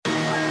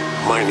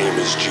My name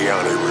is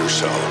Gianni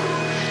Russo,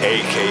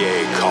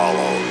 a.k.a.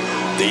 Carlo,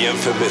 the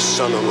infamous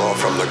son-in-law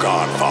from The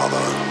Godfather.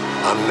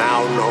 I'm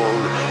now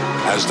known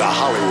as the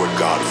Hollywood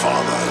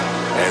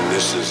Godfather, and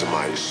this is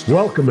my story.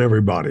 Welcome,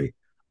 everybody.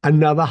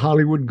 Another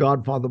Hollywood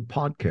Godfather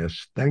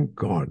podcast. Thank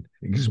God.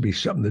 It gives me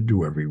something to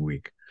do every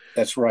week.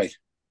 That's right.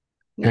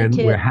 Me And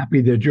too. we're happy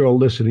that you're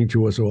listening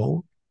to us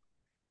all.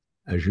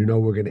 As you know,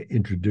 we're going to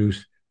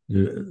introduce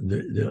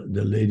the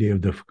lady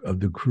of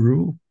the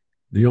crew,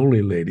 the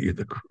only lady of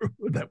the crew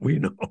that we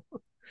know.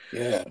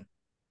 Yeah.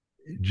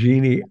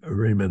 Jeannie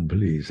Raymond,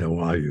 please. How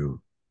are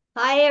you?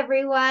 Hi,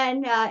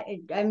 everyone.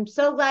 I'm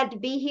so glad to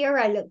be here.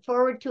 I look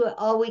forward to it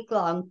all week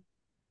long.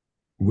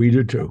 We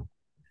do too.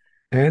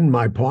 And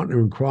my partner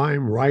in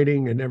crime,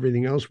 writing, and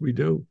everything else we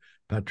do,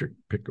 Patrick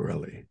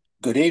Piccarelli.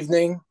 Good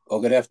evening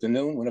or good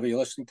afternoon, whenever you're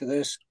listening to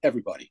this,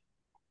 everybody.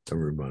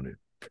 Everybody.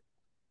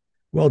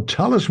 Well,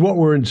 tell us what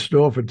we're in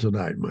store for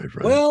tonight, my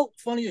friend. Well,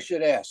 funny you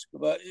should ask.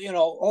 But,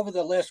 over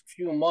the last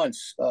few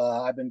months,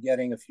 I've been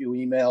getting a few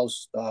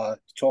emails to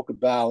talk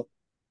about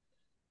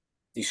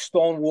the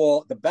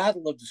Stonewall, the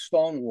Battle of the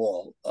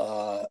Stonewall.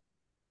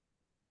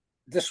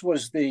 This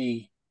was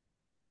the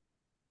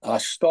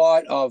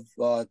start of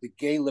the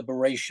gay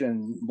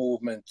liberation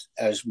movement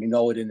as we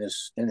know it in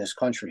this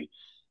country.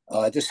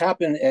 This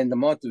happened in the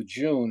month of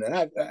June,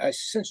 and I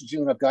since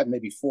June I've gotten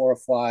maybe 4 or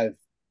 5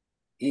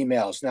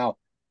 emails. Now,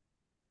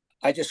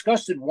 I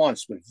discussed it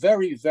once, but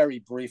very, very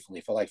briefly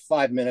for like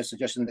 5 minutes. I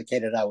just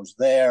indicated I was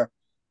there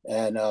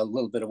and a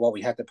little bit of what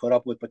we had to put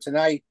up with. But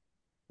tonight,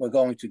 we're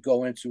going to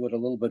go into it a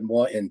little bit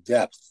more in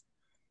depth.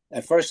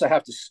 And first, I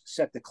have to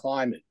set the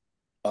climate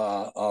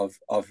of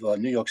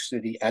New York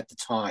City at the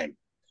time.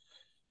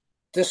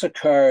 This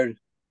occurred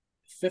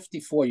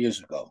 54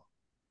 years ago,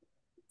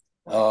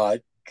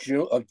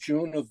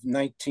 June of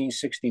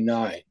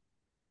 1969.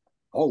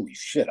 Holy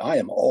shit, I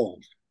am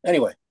old.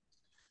 Anyway,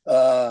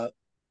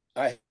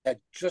 I had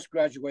just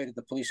graduated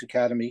the police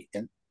academy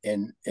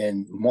in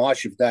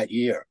March of that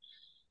year.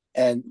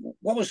 And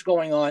what was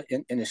going on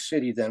in the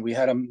city then? We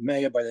had a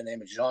mayor by the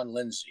name of John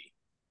Lindsay.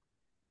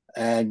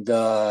 And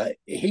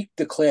he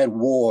declared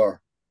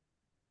war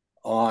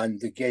on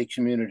the gay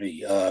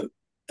community,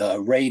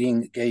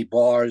 raiding gay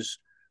bars,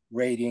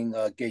 raiding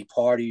gay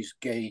parties,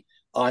 gay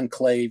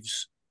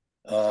enclaves.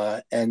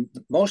 And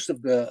most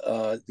of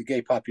the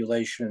gay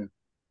population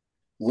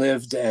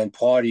lived and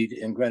partied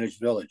in Greenwich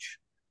Village.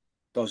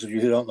 Those of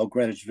you who don't know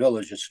Greenwich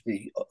Village, it's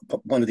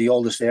one of the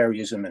oldest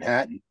areas in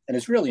Manhattan, and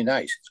it's really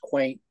nice. It's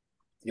quaint.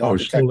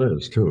 It still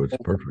is too. It's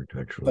perfect,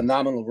 actually.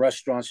 Phenomenal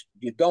restaurants.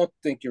 You don't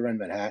think you're in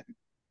Manhattan.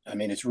 I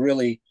mean, it's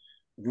really,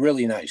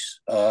 really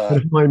nice. But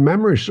if my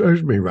memory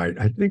serves me right,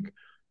 I think,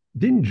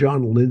 didn't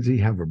John Lindsay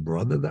have a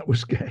brother that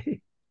was gay?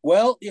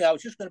 Well, yeah, I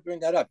was just going to bring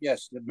that up.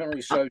 Yes, the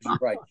memory serves you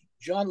right.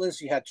 John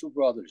Lindsay had 2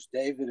 brothers,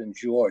 David and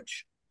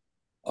George.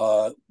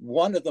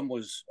 One of them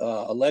was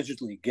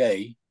allegedly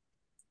gay.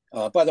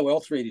 By the way,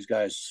 all 3 of these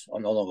guys are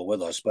no longer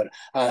with us, but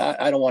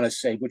I don't want to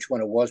say which one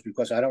it was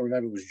because I don't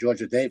remember if it was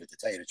George or David, to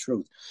tell you the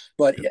truth.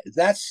 But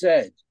that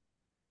said,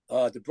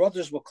 the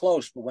brothers were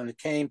close, but when it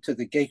came to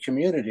the gay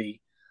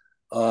community,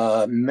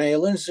 Mayor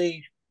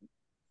Lindsay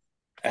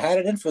had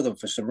it in for them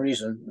for some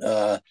reason.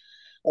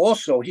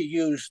 Also, he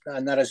used,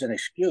 not as an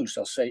excuse,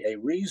 I'll say a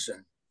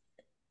reason,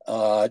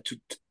 to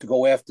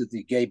go after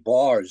the gay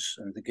bars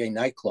and the gay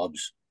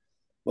nightclubs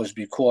was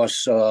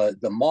because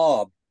the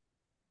mob,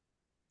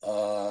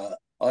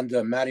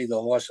 under Matty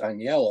the Horse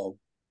Agnello,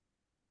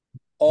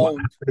 owned.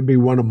 Well, to be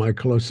one of my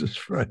closest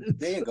friends.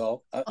 There you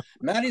go.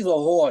 Matty the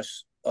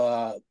Horse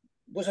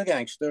was a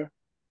gangster,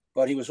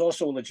 but he was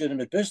also a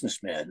legitimate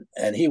businessman,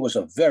 and he was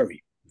a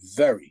very,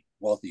 very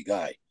wealthy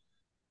guy.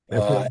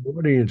 And for the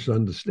audience to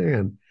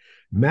understand,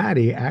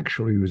 Matty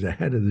actually was the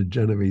head of the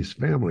Genovese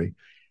family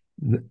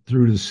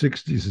through the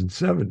 60s and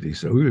 70s,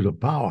 so he was a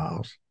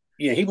powerhouse.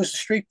 Yeah, he was the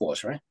street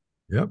boss, right?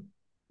 Yep.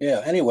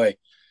 Yeah. Anyway,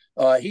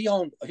 he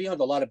owned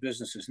a lot of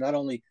businesses. Not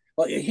only,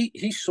 well,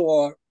 he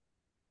saw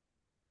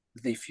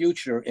the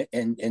future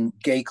in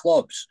gay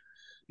clubs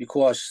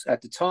because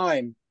at the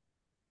time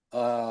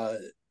there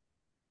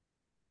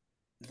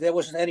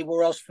wasn't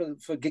anywhere else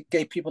for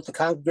gay people to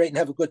congregate and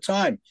have a good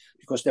time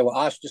because they were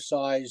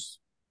ostracized,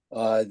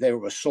 they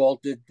were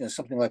assaulted, and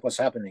something like what's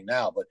happening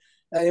now. But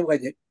anyway,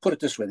 they put it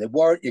this way: they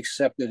weren't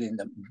accepted in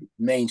the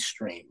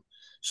mainstream,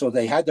 so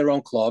they had their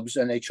own clubs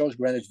and they chose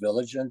Greenwich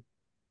Village, and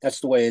that's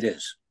the way it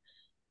is.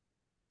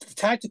 The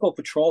Tactical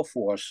Patrol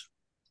Force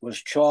was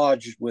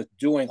charged with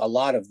doing a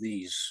lot of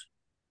these,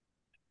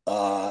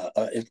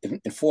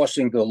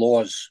 enforcing the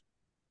laws,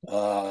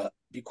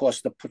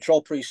 because the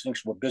patrol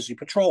precincts were busy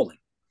patrolling.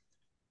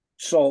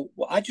 So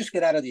I just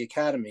get out of the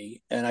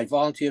academy and I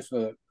volunteer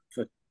for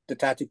the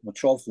Tactical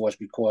Patrol Force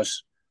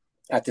because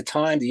at the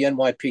time the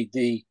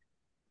NYPD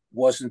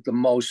wasn't the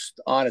most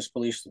honest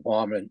police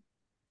department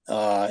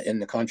in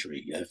the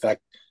country. In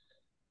fact,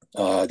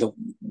 the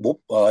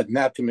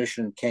NAP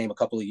Commission came a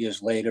couple of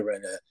years later,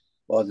 and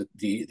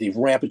the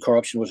rampant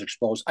corruption was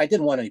exposed. I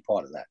didn't want any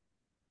part of that.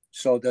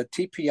 So the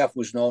TPF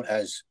was known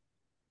as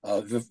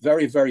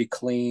very, very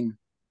clean,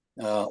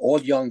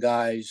 all young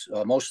guys.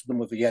 Most of them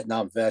were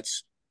Vietnam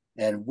vets.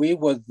 And we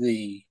were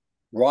the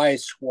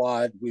riot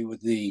squad. We were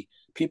the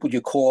people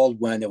you called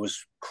when there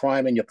was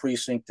crime in your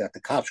precinct that the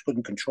cops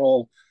couldn't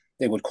control.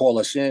 They would call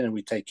us in and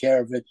we'd take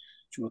care of it.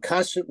 So we were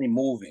constantly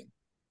moving.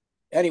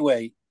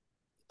 Anyway,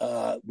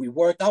 we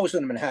worked. I was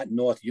in the Manhattan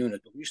North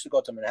unit, but we used to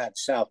go to Manhattan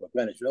South, where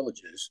Greenwich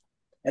Village is.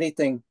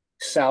 Anything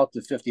south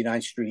of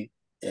 59th Street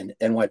and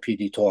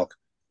NYPD talk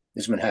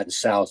is Manhattan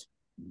South,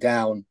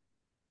 down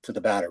to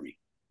the Battery,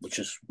 which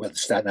is where the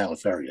Staten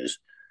Island Ferry is.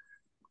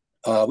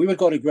 We would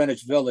go to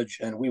Greenwich Village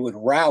and we would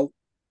route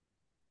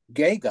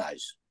gay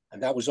guys,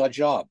 and that was our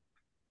job.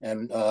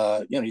 And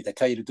they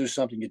tell you to do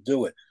something, you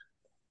do it.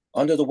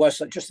 Under the West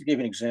Side, just to give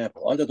you an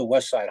example, under the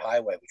West Side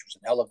Highway, which was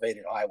an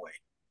elevated highway,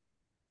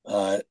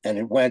 and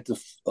it went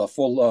the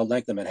full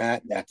length of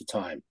Manhattan at the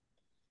time.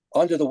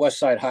 Under the West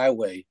Side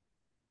Highway,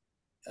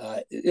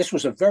 this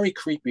was a very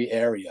creepy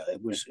area.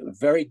 It was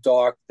very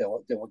dark. There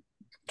were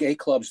gay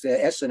clubs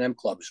there, S&M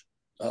clubs,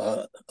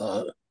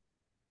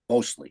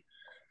 mostly.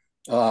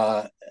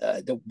 At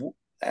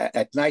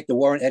night, there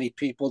weren't any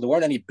people. There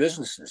weren't any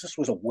businesses. This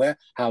was a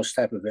warehouse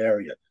type of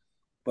area.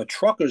 But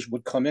truckers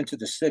would come into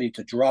the city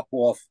to drop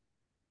off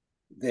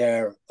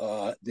their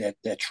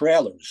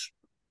trailers,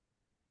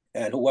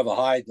 and whoever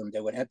hired them, they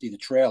would empty the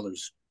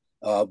trailers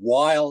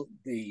while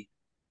the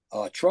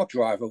truck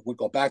driver would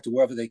go back to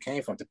wherever they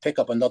came from to pick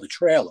up another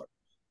trailer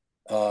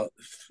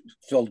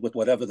filled with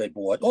whatever they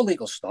bought, all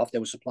legal stuff. They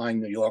were supplying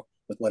New York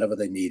with whatever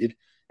they needed,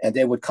 and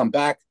they would come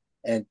back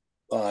and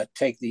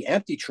take the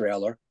empty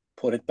trailer,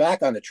 put it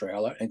back on the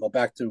trailer, and go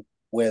back to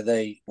where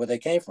they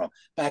came from,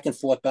 back and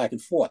forth, back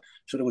and forth.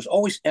 So there was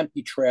always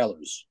empty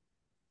trailers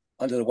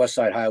under the West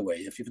Side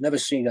Highway. If you've never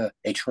seen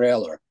a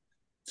trailer,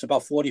 it's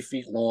about 40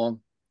 feet long.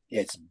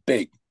 It's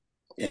big.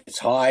 It's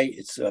high.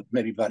 It's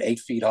maybe about 8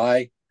 feet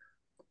high.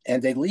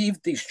 And they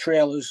leave these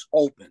trailers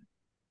open.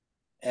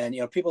 And,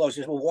 people always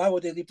say, well, why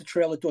would they leave the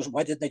trailer doors?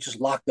 Why didn't they just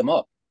lock them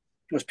up?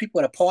 Because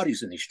people had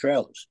parties in these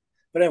trailers.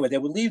 But anyway, they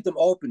would leave them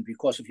open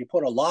because if you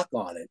put a lock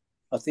on it,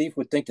 a thief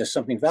would think there's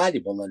something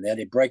valuable in there.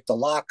 They break the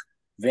lock,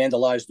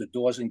 vandalize the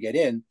doors, and get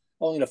in,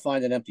 only to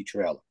find an empty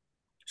trailer.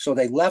 So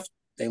they left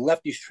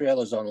these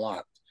trailers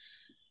unlocked.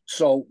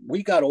 So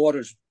we got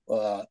orders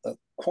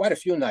quite a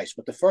few nights,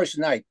 but the first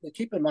night,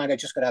 keep in mind, I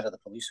just got out of the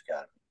police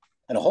academy,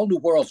 and a whole new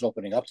world's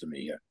opening up to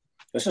me here.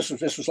 This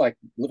was like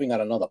living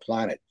on another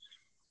planet.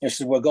 And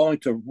so we're going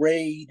to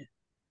raid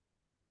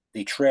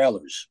the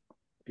trailers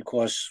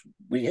because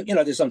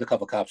there's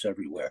undercover cops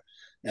everywhere,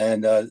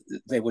 and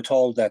they were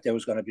told that there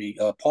was going to be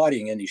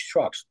partying in these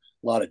trucks,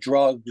 a lot of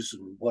drugs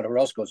and whatever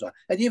else goes on.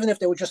 And even if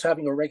they were just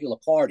having a regular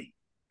party,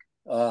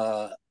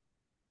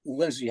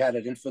 Lindsay had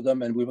it in for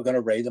them, and we were going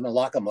to raid them and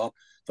lock them up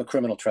for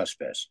criminal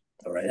trespass.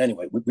 All right.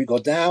 Anyway, we go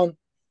down.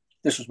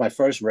 This was my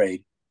first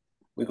raid.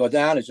 We go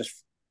down and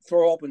just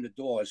throw open the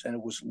doors, and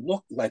it was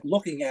like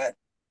looking at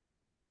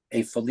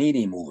a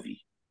Fellini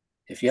movie.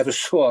 If you ever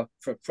saw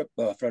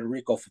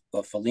Federico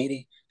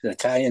Fellini, the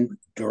Italian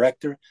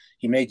director,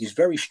 he made these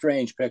very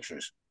strange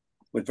pictures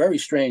with very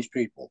strange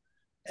people.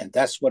 And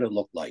that's what it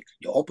looked like.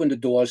 You open the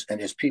doors, and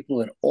there's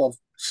people in all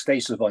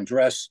states of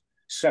undress,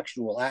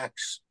 sexual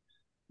acts,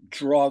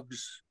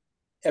 drugs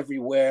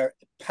everywhere,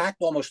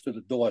 packed almost to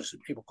the doors.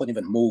 People couldn't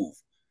even move.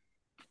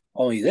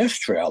 Only this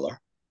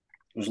trailer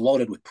was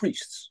loaded with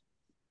priests.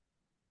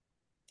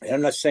 And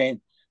I'm not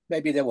saying,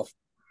 maybe there were,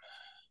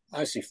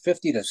 I say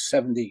 50 to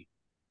 70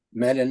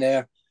 men in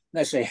there, and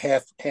I say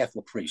half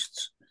were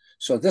priests.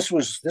 So this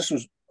was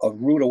a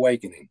rude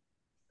awakening,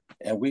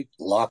 and we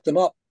locked them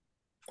up.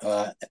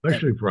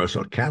 Especially for us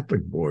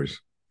Catholic boys.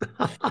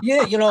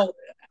 Yeah,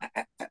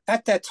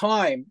 at that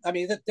time, I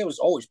mean, there was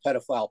always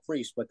pedophile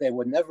priests, but they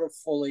were never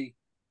fully,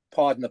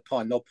 pardon the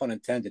pun, no pun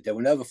intended, they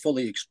were never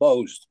fully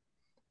exposed.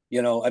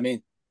 I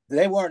mean,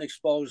 they weren't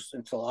exposed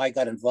until I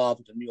got involved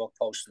with the New York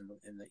Post in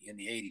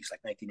the 80s, like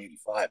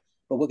 1985.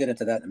 But we'll get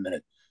into that in a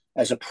minute,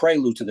 as a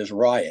prelude to this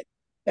riot.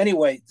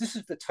 Anyway, this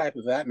is the type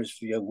of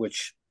atmosphere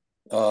which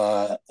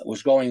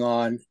was going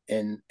on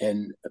in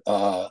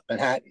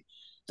Manhattan.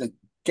 The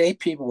gay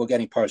people were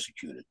getting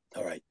persecuted.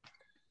 All right.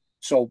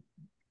 So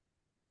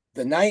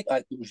the night,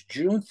 it was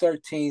June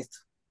 13th,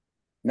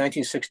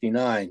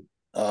 1969,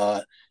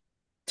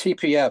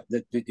 TPF,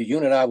 the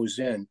unit I was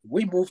in,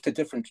 we moved to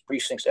different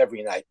precincts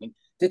every night. We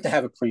didn't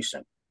have a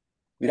precinct.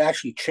 We'd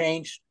actually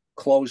change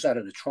clothes out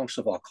of the trunks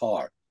of our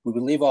car. We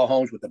would leave our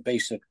homes with the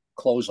basic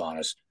clothes on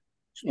us,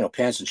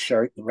 pants and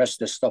shirt. The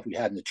rest of the stuff we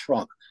had in the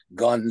trunk,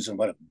 guns and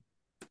whatever,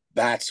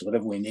 bats,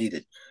 whatever we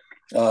needed.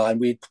 And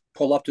we'd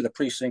pull up to the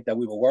precinct that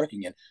we were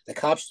working in. The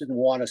cops didn't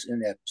want us in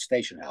their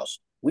station house.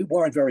 We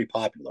weren't very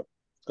popular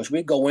because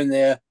we'd go in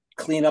there,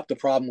 clean up the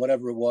problem,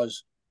 whatever it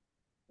was,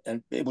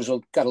 and it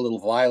got a little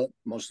violent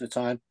most of the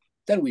time.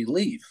 Then we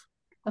leave.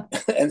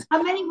 And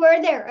how many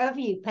were there of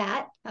you,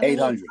 Pat?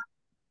 800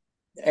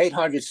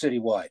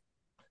 citywide.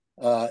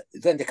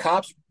 Then the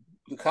cops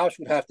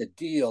would have to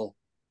deal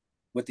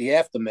with the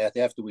aftermath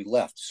after we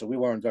left, so we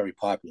weren't very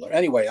popular.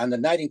 Anyway, on the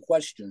night in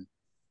question,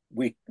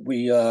 we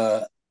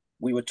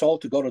were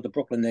told to go to the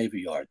Brooklyn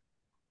Navy Yard.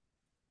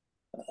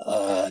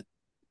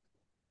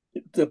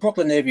 The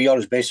Brooklyn Navy Yard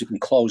is basically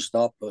closed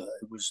up.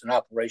 It was an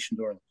operation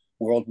during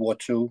World War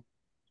II,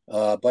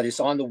 but it's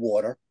on the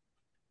water.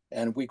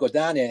 And we go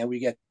down there and we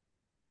get,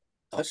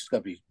 this is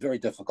going to be very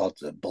difficult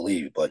to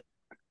believe, but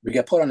we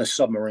get put on a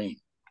submarine.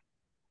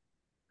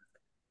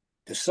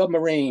 The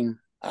submarine,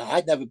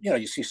 I'd never,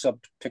 you see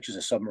pictures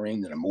of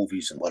submarine in the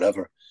movies and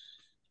whatever.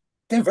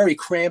 They're very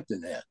cramped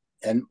in there.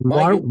 And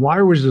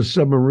why was the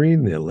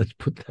submarine there? Let's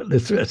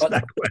ask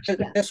that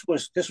question. This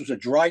was a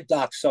dry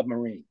dock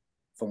submarine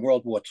from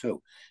World War II.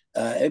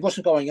 It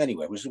wasn't going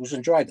anywhere. It was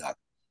in dry dock.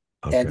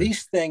 Okay. And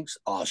these things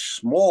are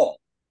small.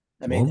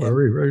 I mean,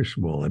 very, very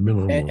small.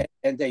 And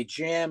they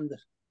jammed.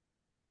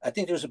 I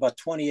think there was about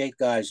 28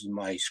 guys in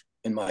my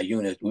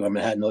unit. We were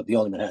the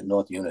only Manhattan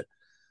North unit.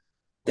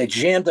 They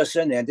jammed us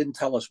in there and didn't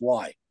tell us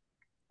why.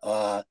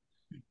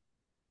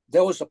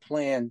 There was a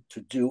plan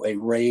to do a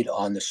raid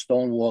on the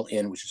Stonewall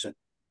Inn, which is at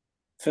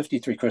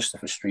 53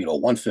 Christopher Street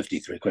or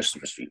 153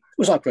 Christopher Street. It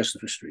was on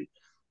Christopher Street,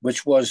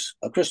 which was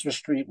Christopher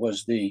Street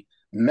was the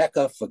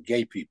mecca for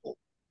gay people.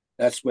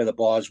 That's where the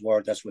bars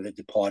were. That's where they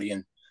did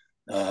partying,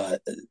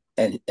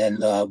 and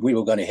we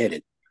were going to hit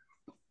it.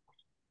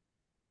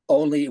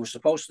 Only it was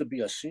supposed to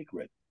be a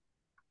secret.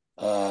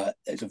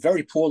 It's a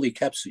very poorly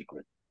kept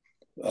secret,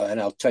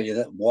 and I'll tell you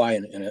that why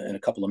in a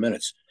couple of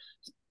minutes.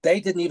 They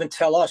didn't even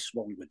tell us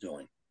what we were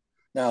doing.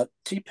 Now,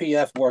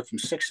 TPF worked from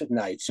 6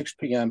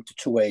 p.m. to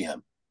 2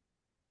 a.m.,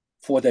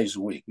 4 days a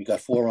week. We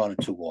got 4 on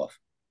and 2 off.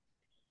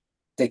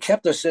 They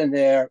kept us in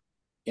there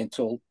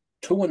until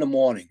 2 in the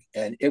morning,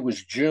 and it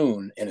was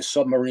June in a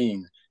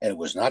submarine, and it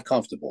was not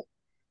comfortable.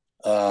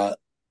 At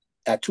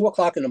 2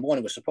 o'clock in the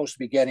morning, we're supposed to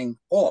be getting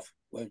off.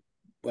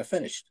 We're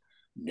finished.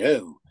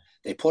 No,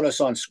 they put us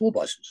on school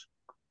buses,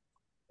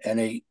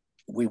 and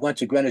we went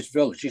to Greenwich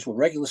Village. These were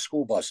regular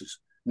school buses,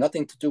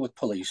 nothing to do with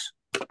police,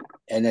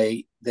 and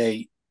they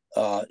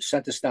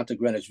sent us down to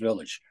Greenwich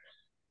Village.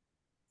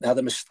 Now,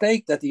 the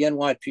mistake that the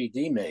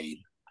NYPD made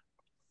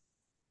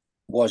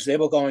was they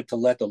were going to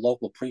let the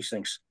local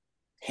precincts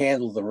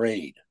handle the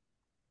raid.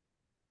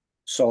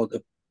 So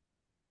the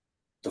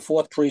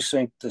 4th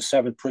precinct, the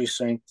 7th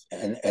precinct,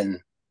 and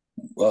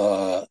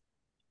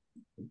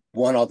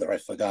one other, I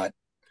forgot.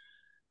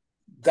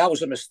 That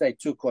was a mistake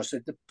too, because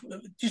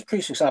these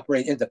precincts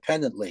operate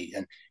independently,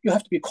 and you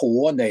have to be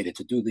coordinated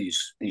to do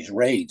these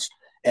raids.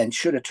 And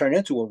should it turn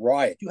into a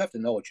riot, you have to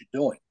know what you're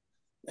doing.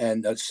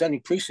 And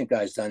sending precinct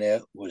guys down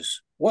there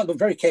they're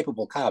very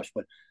capable cops,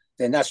 but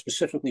they're not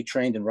specifically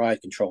trained in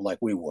riot control like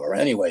we were.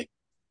 Anyway,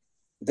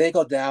 they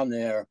go down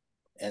there,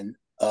 and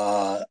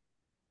the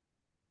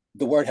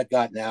word had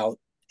gotten out,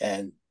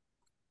 and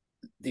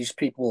these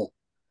people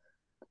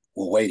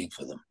were waiting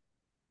for them.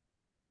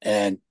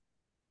 And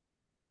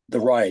the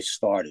riot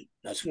started.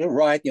 Now, so the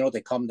riot,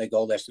 they come, they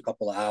go, last a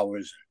couple of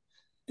hours.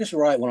 This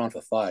riot went on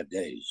for 5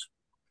 days.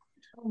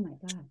 Oh my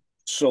God!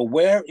 So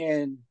we're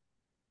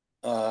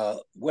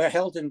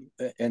held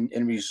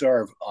in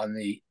reserve on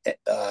the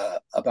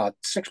about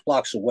 6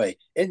 blocks away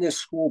in this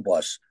school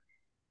bus.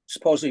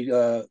 Supposedly,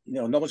 no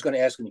one's going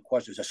to ask any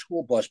questions. A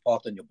school bus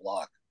parked on your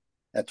block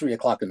at 3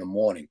 o'clock in the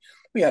morning.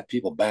 We had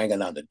people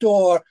banging on the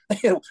door.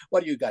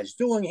 What are you guys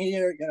doing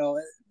here?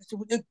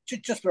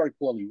 It's just very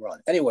poorly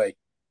run. Anyway,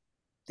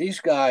 these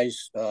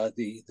guys,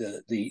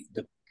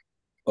 the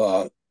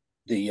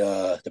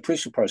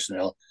precinct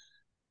personnel,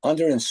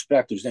 under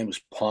inspector, his name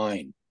was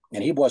Pine,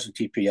 and he wasn't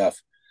TPF,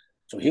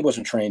 so he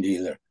wasn't trained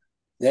either.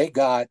 They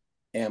got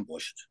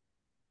ambushed,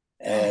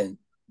 and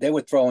they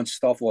were throwing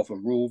stuff off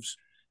of roofs,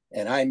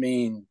 and I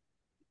mean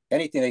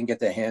anything they can get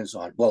their hands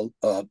on. Well,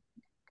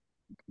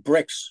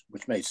 bricks,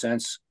 which made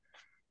sense.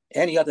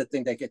 Any other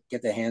thing they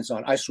get their hands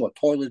on. I saw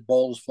toilet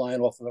bowls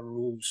flying off of the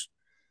roofs.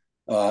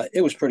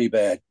 It was pretty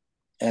bad,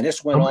 and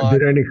this went on.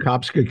 Did any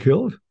cops get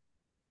killed?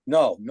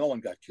 No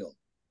one got killed.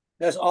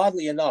 That's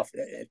oddly enough,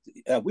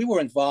 we were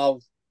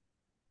involved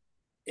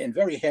in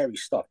very hairy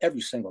stuff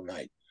every single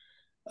night.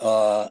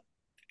 The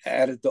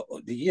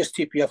years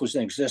TPF was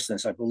in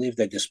existence, I believe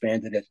they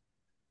disbanded it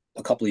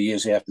a couple of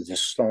years after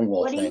this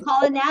Stonewall thing. What are you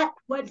calling that?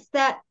 What's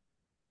that?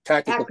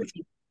 Tactical.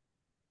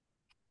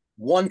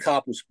 One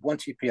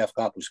TPF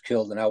cop was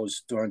killed, and that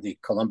was during the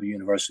Columbia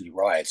University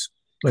riots.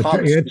 But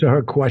to answer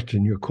her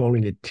question, you're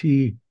calling it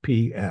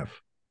TPF.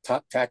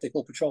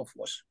 Tactical Patrol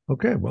Force.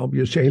 Okay, well,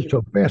 you're saying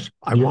so fast.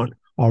 I want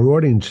our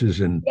audiences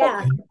in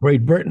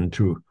Great Britain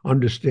to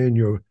understand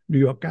your New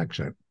York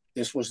accent.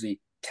 This was the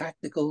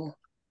Tactical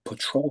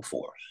Patrol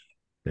Force.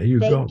 There you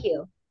go. Thank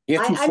you.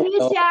 I'm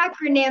used to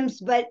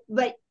acronyms, but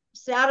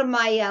it's out of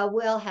my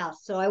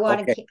wheelhouse, so I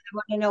want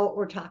to know what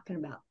we're talking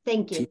about.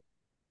 Thank you.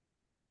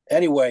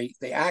 Anyway,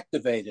 they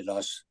activated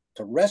us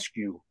to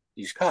rescue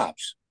these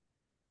cops.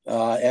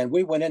 And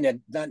we went in there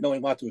not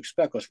knowing what to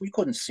expect, because we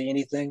couldn't see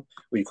anything.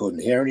 We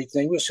couldn't hear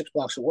anything. We were 6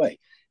 blocks away.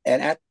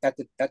 And at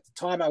the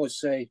time, I would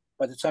say,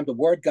 by the time the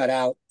word got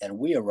out and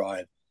we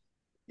arrived,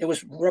 it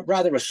was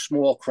rather a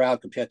small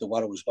crowd compared to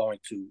what it was going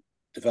to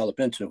develop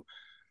into.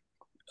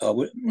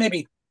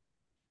 Maybe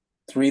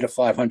 300 to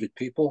 500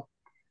 people.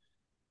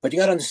 But you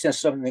got to understand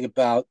something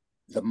about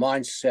the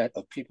mindset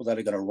of people that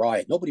are going to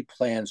riot. Nobody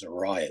plans a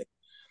riot.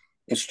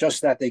 It's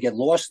just that they get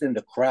lost in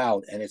the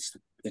crowd, and it's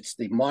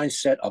the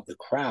mindset of the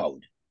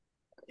crowd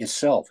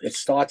itself.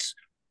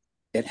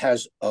 It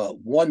has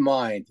one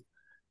mind.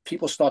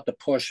 People start to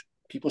push,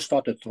 people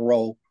start to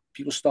throw,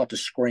 people start to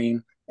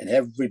scream, and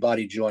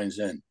everybody joins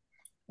in.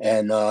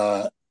 And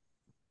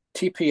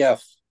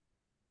TPF,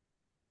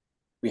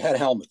 we had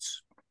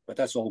helmets, but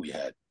that's all we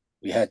had.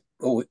 We had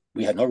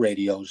no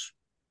radios.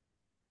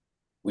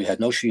 We had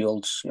no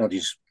shields,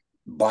 these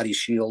body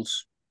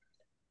shields.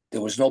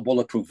 There was no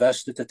bulletproof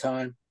vest at the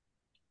time.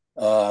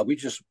 We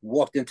just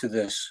walked into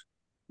this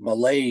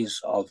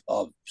malaise of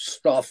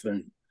stuff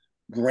and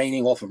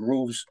raining off of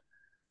roofs.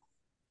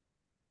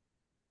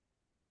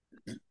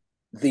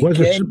 Was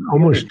it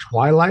almost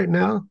twilight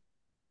now?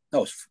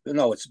 No,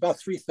 it's about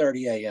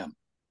 3:30 a.m.,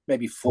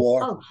 maybe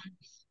 4. Oh.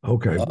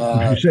 Okay.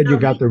 You said you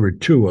got there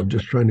at 2. I'm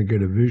just trying to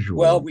get a visual.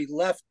 Well, we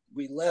left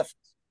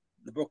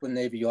the Brooklyn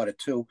Navy Yard at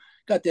 2.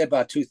 Got there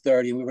about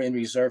 2:30, and we were in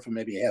reserve for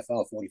maybe a half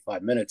hour,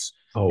 45 minutes.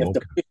 If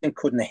the police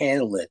couldn't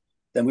handle it,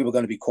 then we were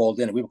going to be called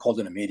in, and we were called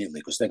in immediately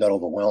because they got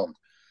overwhelmed.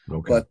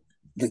 Okay. But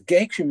the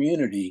gay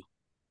community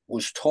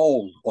was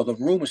told, or the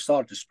rumors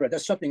started to spread.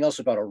 That's something else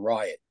about a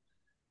riot.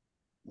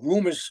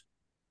 Rumors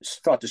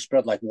start to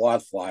spread like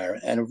wildfire,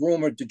 and a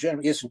rumor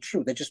generally isn't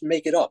true. They just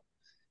make it up.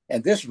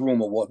 And this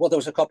rumor was, well, there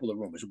was a couple of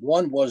rumors.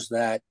 One was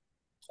that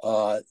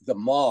the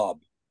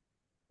mob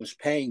was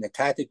paying the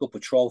tactical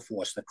patrol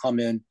force to come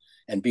in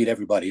and beat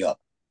everybody up.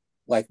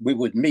 Like we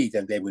would meet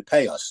and they would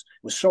pay us.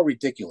 It was so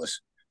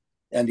ridiculous.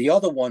 And the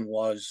other one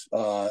was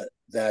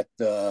that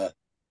the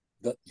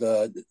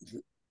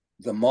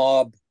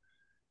mob,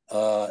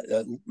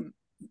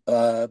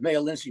 Mayor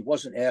Lindsay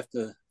wasn't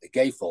after the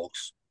gay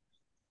folks.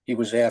 He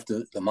was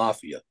after the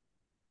mafia.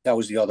 That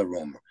was the other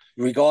rumor.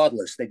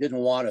 Regardless, they didn't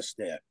want us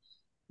there.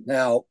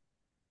 Now,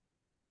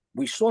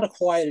 we sort of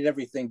quieted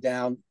everything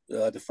down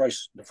the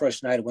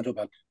first night. It went to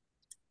about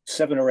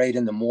 7 or 8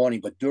 in the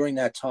morning. But during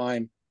that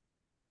time,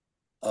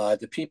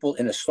 the people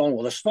in the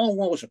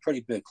Stonewall was a pretty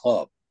big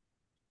club.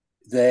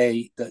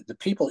 The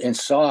people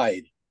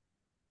inside,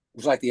 it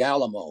was like the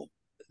Alamo.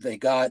 They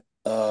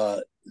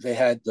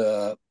had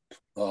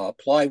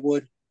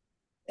plywood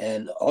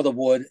and other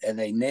wood, and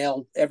they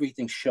nailed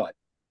everything shut.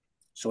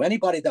 So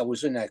anybody that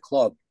was in that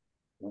club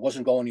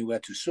wasn't going anywhere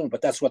too soon.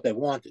 But that's what they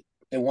wanted.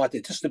 They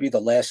wanted just to be the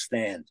last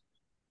stand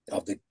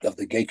of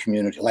the gay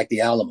community, like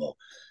the Alamo.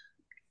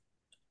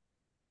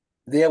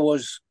 There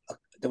was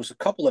a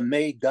couple of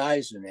made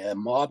guys in there,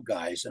 mob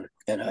guys,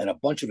 and a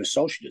bunch of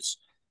associates.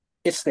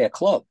 It's their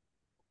club.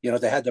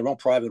 They had their own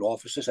private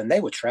offices, and they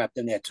were trapped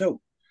in there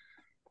too.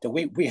 So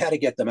we had to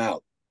get them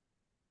out.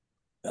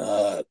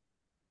 There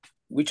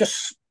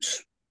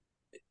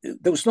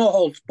was no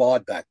holds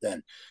barred back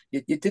then.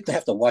 You didn't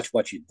have to watch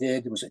what you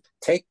did. It was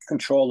take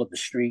control of the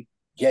street,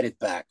 get it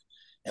back.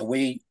 And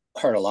we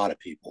hurt a lot of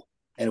people.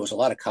 And there was a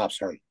lot of cops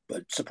hurt.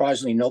 But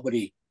surprisingly,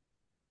 nobody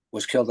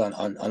was killed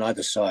on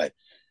either side.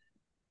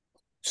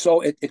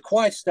 So it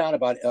quiets down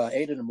about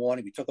 8 in the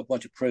morning. We took a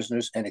bunch of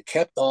prisoners, and it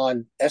kept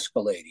on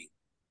escalating.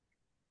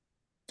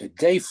 The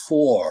day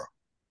 4,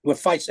 there were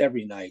fights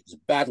every night. There's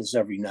battles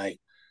every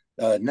night.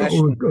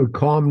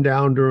 Calm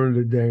down during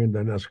the day and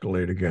then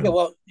escalate again. Yeah,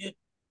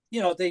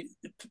 well,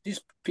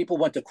 these people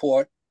went to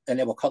court and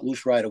they were cut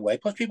loose right away.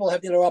 Plus, people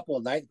have they're up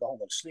all night, go home,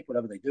 go to sleep,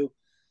 whatever they do.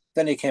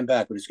 Then they came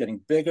back, but it's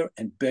getting bigger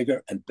and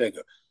bigger and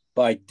bigger.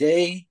 By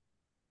day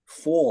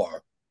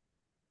 4,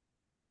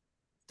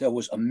 there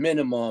was a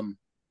minimum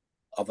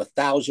of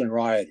 1,000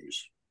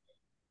 rioters.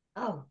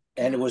 Oh,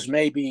 and it was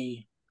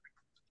maybe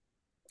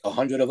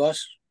 100 of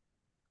us.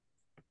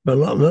 But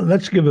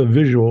let's give a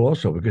visual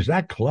also, because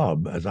that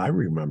club, as I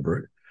remember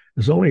it,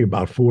 is only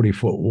about 40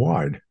 foot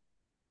wide.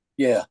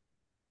 Yeah,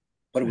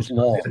 but it was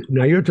long.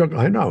 Now you're talking,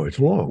 I know it's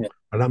long, Yeah.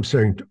 but I'm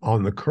saying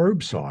on the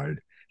curbside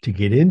to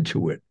get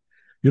into it,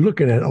 you're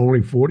looking at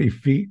only 40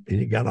 feet and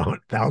you got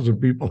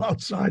 1,000 people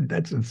outside.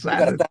 That's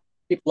insanity. You got 1,000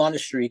 people on the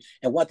street.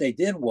 And what they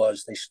did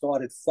was they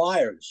started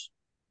fires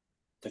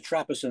to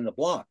trap us in the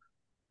block.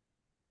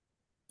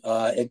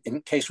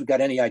 In case we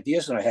got any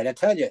ideas in our head. I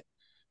tell you,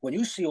 when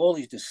you see all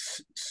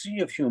this sea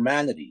of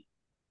humanity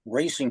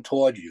racing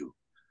toward you,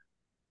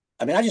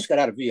 I mean, I just got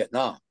out of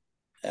Vietnam,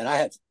 and I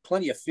had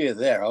plenty of fear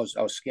there. I was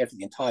scared for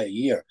the entire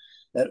year.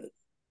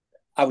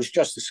 I was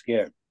just as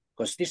scared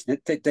because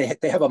they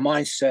have a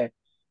mindset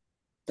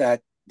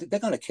that they're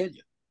going to kill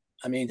you.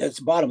 I mean, that's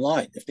the bottom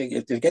line. If they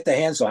get their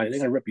hands on you, they're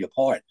going to rip you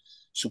apart.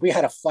 So we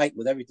had to fight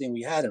with everything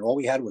we had, and all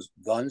we had was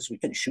guns. We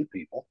couldn't shoot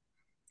people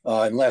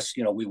unless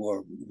we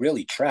were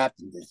really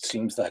trapped, and it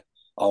seems like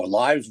our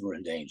lives were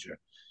in danger.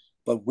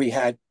 But we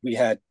had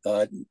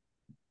nightsticks,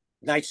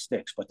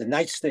 but the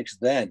nightsticks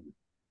then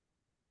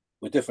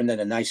were different than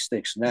the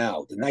nightsticks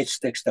now. The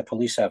nightsticks that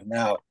police have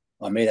now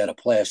are made out of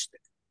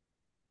plastic.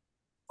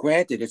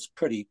 Granted, it's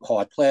pretty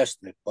hard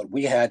plastic, but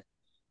we had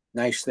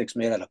nightsticks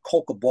made out of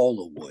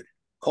Coca-Cola wood.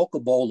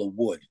 Coca-Cola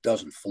wood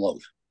doesn't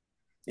float.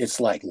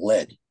 It's like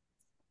lead.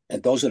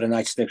 And those are the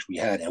nightsticks we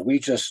had. And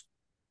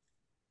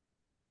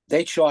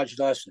they charged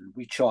us and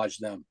we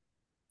charged them.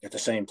 at the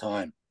same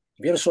time.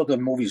 Have you ever saw the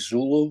movie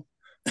Zulu?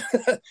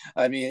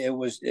 I mean, it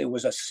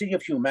was a sea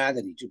of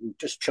humanity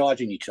just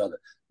charging each other,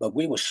 but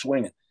we were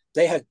swinging.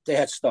 They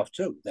had stuff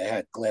too. They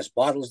had glass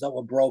bottles that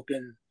were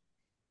broken.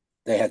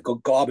 They had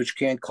garbage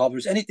can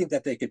covers, anything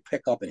that they could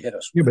pick up and hit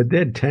us Yeah, with. but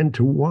they're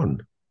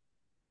 10-1.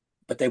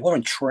 But they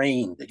weren't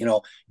trained. You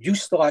know,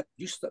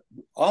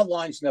 our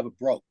lines never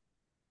broke.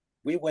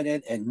 We went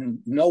in and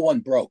no one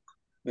broke.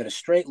 We had a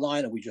straight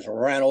line and we just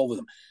ran over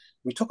them.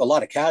 We took a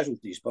lot of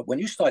casualties, but when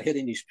you start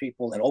hitting these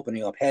people and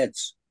opening up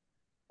heads,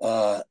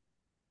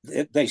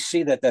 they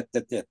see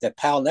that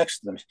pal next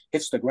to them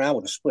hits the ground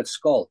with a split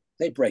skull.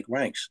 They break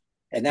ranks,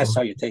 and that's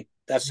how you take.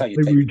 That's how you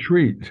They take.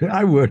 retreat.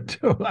 I would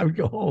too. I would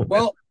go home.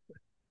 Well,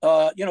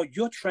 you know,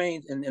 you're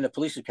trained in the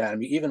police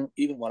academy, even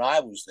when I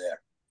was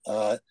there,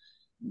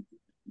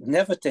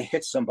 never to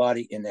hit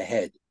somebody in the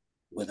head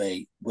with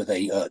a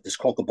this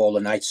Coca-Cola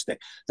nightstick.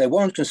 They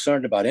weren't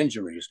concerned about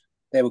injuries.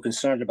 They were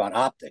concerned about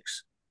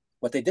optics.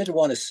 What they didn't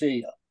want to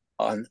see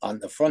on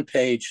the front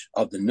page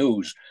of the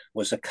news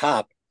was a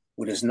cop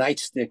with his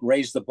nightstick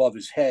raised above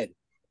his head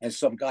and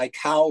some guy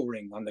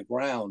cowering on the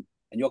ground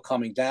and you're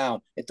coming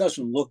down. It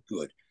doesn't look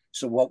good.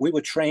 So what we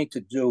were trained to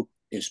do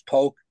is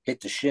poke, hit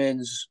the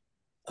shins,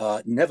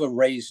 never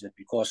raise it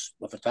because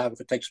the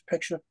photographer takes a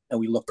picture and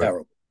we look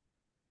terrible.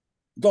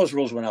 Those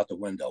rules went out the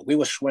window. We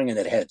were swinging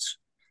at heads.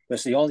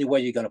 That's the only way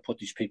you're going to put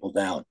these people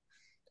down.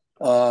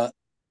 The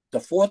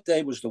fourth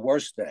day was the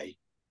worst day.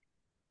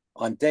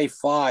 On day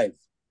 5,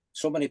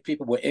 so many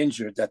people were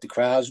injured that the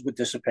crowds were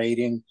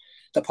dissipating.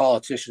 The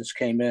politicians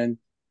came in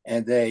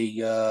and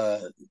they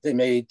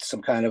made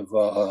some kind of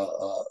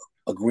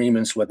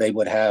agreements where they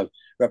would have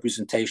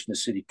representation in the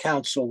city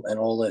council and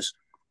all this.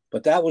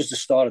 But that was the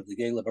start of the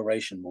gay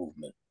liberation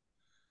movement.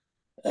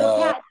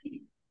 So Pat,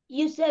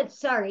 you said,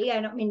 sorry, I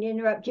don't mean to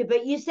interrupt you,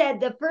 but you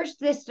said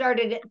this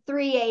started at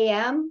 3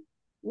 a.m.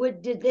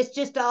 Did this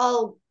just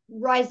all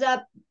rise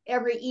up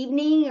every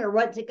evening, or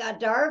once it got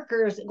dark,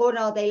 or is it going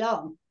all day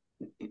long?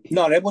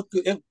 No,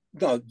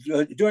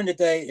 during the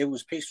day it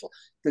was peaceful.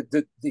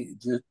 The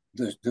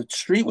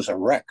street was a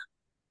wreck.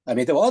 I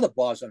mean, there were other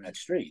bars on that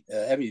street.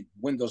 Every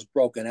window's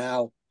broken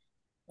out.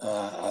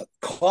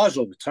 Cars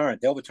overturned.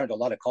 They overturned a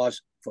lot of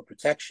cars for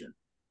protection.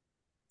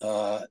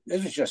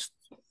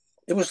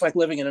 It was like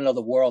living in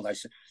another world. I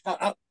said,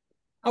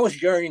 I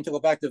was yearning to go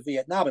back to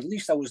Vietnam. At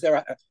least I was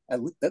there.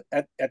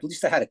 At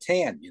least I had a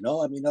tan, you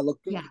know. I mean, I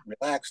looked good,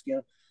 relaxed. You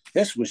know,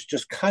 this was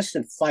just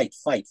constant fight.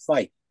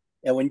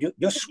 And when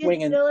you're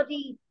swinging,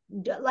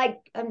 like,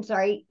 I'm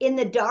sorry, in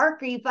the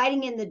dark. Are you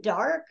fighting in the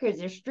dark? Is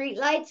there street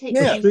lights?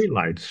 Yeah, street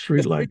lights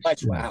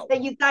were out.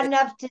 But you've got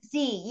enough to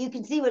see. You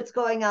can see what's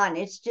going on.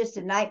 It's just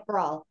a night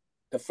brawl.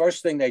 The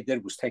first thing they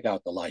did was take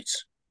out the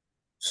lights,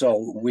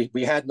 so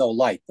we had no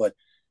light, but.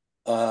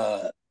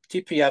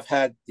 TPF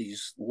had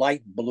these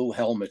light blue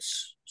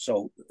helmets,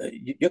 so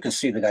you can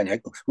see who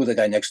the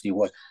guy next to you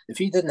was. If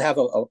he didn't have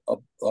a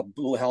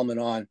blue helmet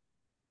on,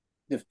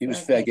 if he was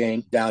fair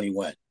game, down he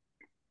went.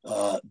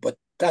 But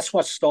that's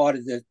what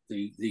started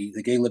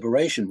the gay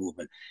liberation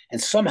movement,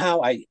 and somehow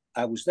I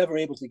was never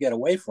able to get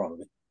away from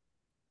it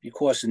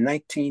because in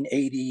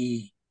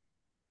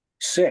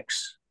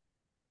 1986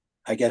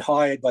 I get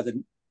hired by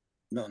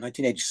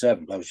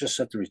 1987. I was just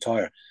set to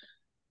retire.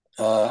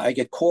 I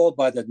get called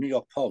by the New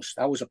York Post.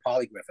 I was a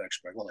polygraph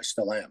expert. Well, I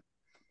still am.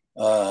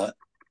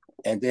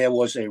 And there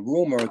was a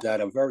rumor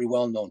that a very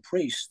well-known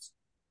priest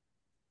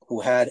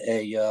who had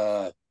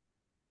a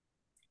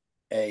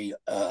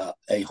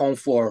home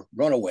for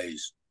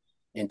runaways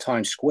in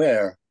Times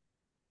Square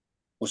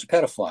was a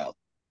pedophile.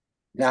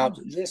 Now,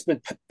 there's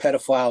been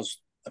pedophiles,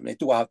 I mean,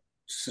 throughout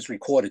since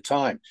recorded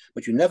time,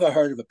 but you never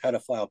heard of a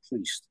pedophile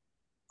priest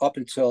up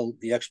until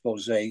the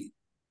expose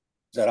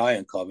that I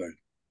uncovered.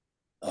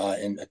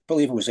 And I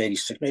believe it was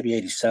 86, maybe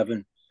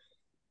 87.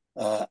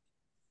 I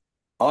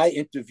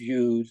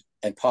interviewed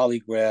and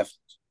polygraphed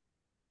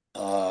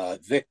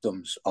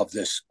victims of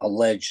this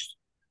alleged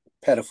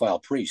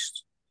pedophile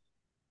priest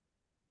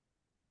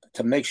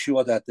to make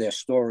sure that their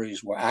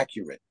stories were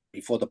accurate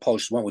before the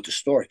Post went with the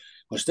story,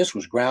 because this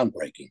was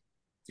groundbreaking.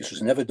 This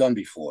was never done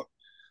before.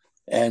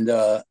 And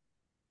I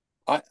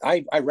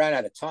ran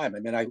out of time.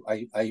 I mean, I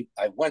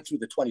went through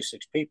the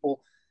 26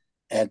 people.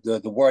 And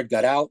the word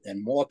got out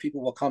and more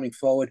people were coming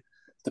forward.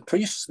 The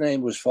priest's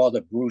name was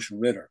Father Bruce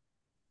Ritter.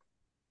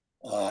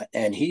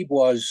 And he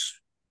was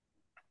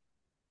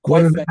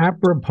quite an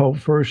apropos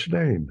first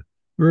name.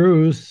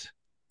 Bruce.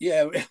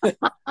 Yeah.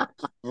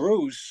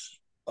 Bruce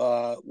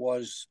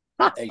was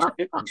a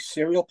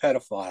serial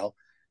pedophile.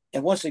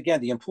 And once again,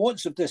 the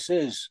importance of this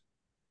is,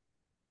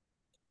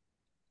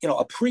 you know,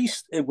 a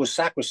priest, it was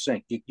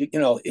sacrosanct. You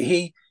know,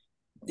 he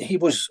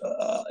was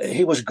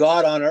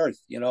God on earth.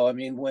 You know, I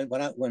mean,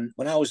 when I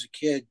was a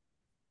kid,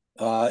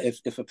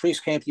 if a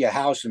priest came to your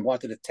house and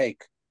wanted to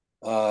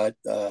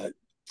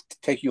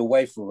take you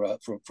away for a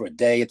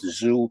day at the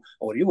zoo,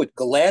 or you would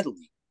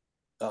gladly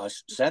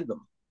send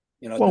them.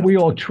 You know, well, we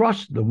all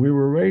trust them. We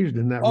were raised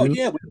in that. Oh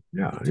religion.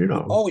 yeah, you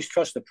know, always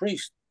trust the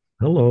priest.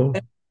 Hello,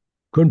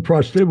 couldn't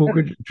trust him. Who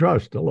could you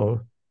trust?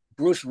 Hello.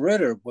 Bruce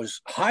Ritter was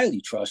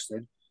highly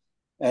trusted.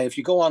 And if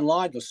you go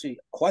online, you'll see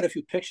quite a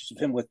few pictures of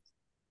him with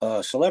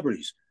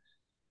celebrities,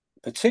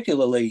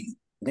 particularly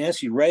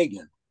Nancy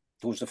Reagan,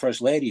 who was the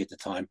first lady at the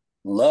time,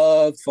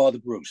 loved Father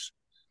Bruce.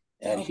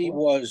 And he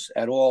was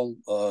at all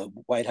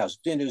White House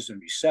dinners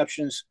and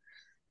receptions.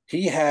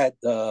 He had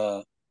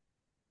an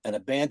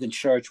abandoned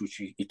church, which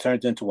he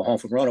turned into a home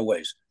for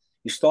runaways.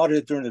 He started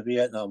it during the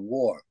Vietnam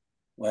War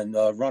when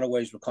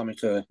runaways were coming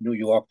to New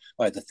York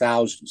by the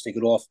thousands. They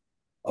get off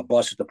a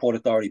bus at the Port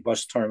Authority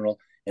bus terminal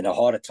in the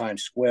heart of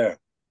Times Square.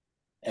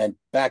 And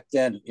back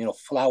then,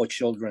 flower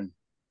children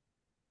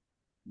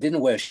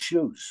didn't wear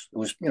shoes. It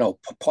was,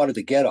 part of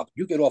the get up.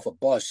 You get off a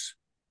bus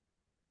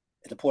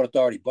at the Port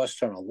Authority bus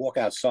terminal, walk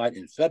outside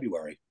in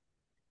February,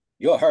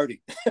 you're hurting.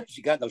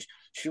 You got those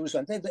shoes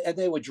on.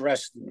 They were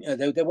dressed,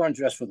 they weren't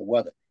dressed for the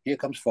weather. Here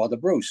comes Father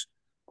Bruce.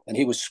 And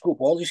he would scoop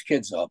all these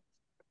kids up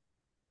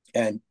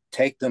and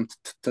take them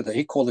to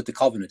he called it the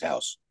Covenant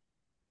House.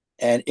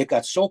 And it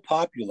got so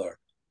popular.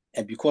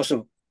 And because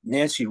of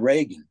Nancy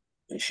Reagan,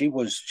 she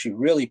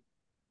really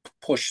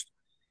pushed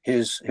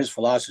his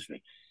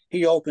philosophy.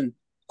 He opened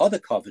other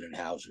Covenant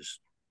houses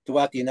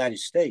throughout the United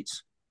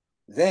States,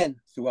 then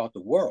throughout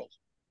the world.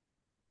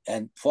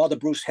 And Father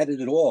Bruce headed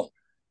it all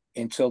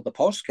until the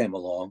Post came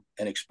along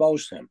and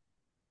exposed him.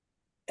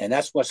 And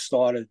that's what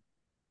started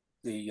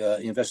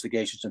the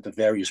investigations into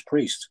various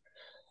priests.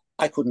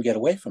 I couldn't get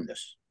away from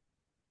this.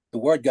 The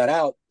word got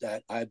out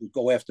that I would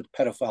go after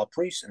pedophile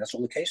priests, and that's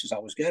all the cases I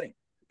was getting.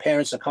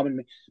 Parents are coming to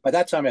me. By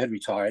that time, I had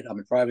retired. I'm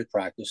in private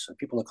practice, and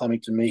people are coming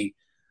to me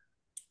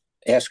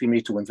asking me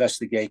to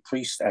investigate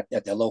priests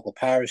at their local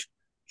parish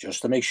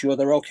just to make sure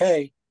they're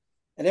okay.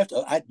 And after,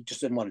 I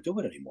just didn't want to do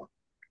it anymore.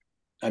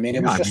 I mean,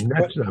 it was just.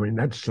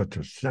 That's such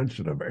a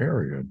sensitive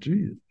area,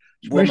 geez.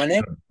 Especially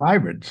in a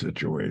private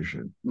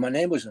situation. My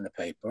name was in the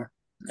paper,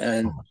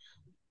 and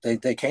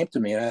they came to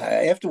me. And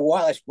after a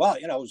while, I said, well,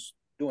 I was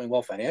doing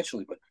well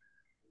financially, but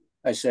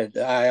I said,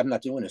 I'm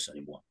not doing this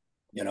anymore.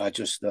 I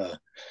just,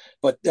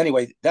 but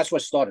anyway, that's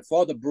what started.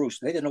 Father Bruce,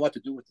 they didn't know what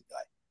to do with the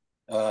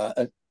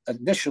guy.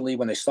 Initially,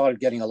 when they started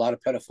getting a lot of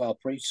pedophile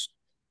priests,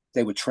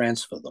 they would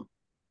transfer them.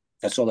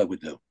 That's all they would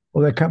do.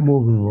 Well, they kept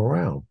moving them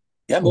around.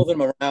 Yeah, moving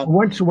them around.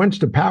 Once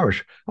the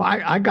parish,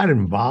 I got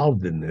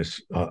involved in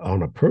this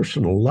on a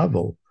personal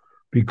level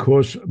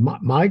because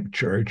my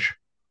church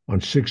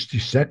on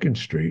 62nd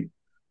Street,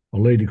 a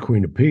Lady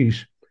Queen of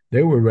Peace,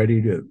 they were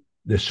ready to,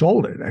 they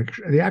sold it.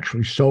 They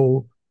actually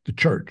sold the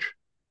church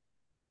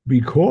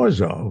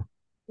because of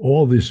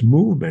all this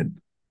movement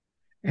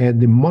and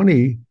the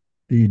money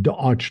the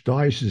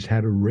archdiocese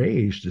had to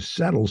raise to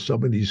settle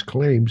some of these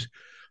claims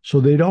so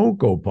they don't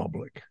go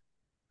public.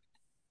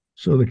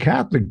 So the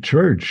Catholic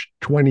Church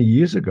 20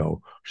 years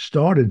ago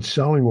started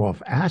selling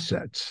off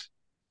assets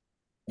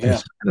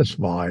to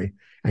satisfy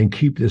and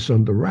keep this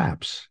under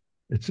wraps.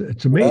 It's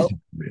amazing to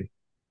me.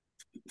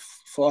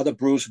 Father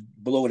Bruce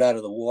blew it out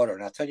of the water,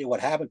 and I'll tell you what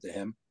happened to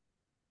him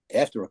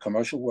after a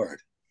commercial word.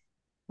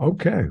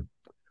 Okay.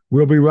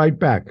 We'll be right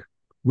back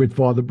with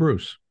Father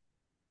Bruce.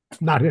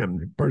 Not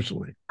him,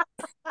 personally.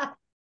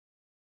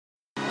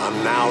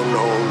 I'm now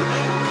known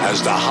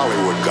as the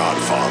Hollywood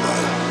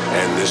Godfather,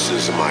 and this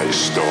is my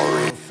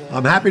story.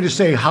 I'm happy to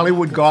say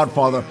Hollywood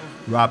Godfather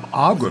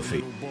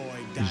Robography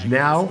is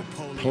now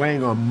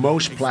playing on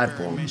most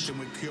platforms.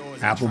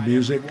 Apple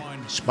Music,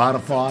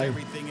 Spotify,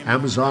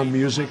 Amazon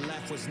Music.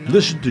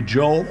 Listen to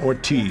Joel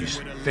Ortiz,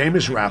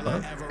 famous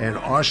rapper, and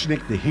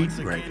Arsenic the Heat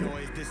record,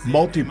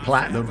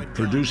 multi-platinum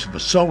producer for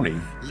Sony.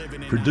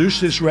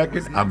 Produced this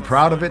record. I'm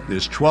proud of it.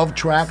 There's 12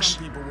 tracks.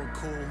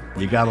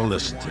 You got to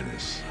listen to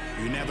this.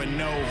 You never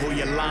know who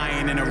you're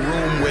lying in a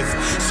room with.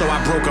 So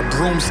I broke a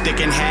broomstick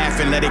in half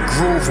and let it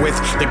groove with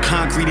the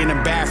concrete in the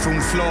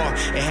bathroom floor.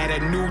 It had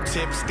a new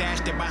tip,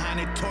 stashed it behind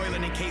the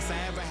toilet in case I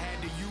ever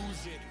had to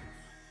use it.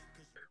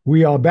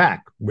 We are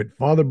back with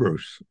Father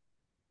Bruce.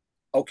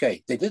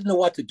 Okay, they didn't know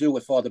what to do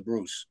with Father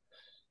Bruce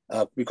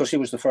because he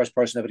was the first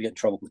person ever to get in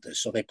trouble with this.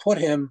 So they put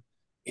him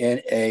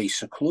in a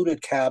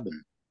secluded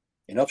cabin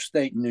in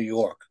upstate New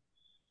York,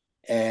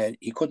 and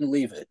he couldn't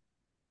leave it.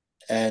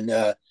 And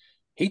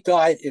he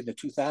died in the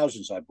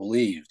 2000s, I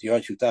believe, the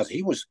early 2000s.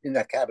 He was in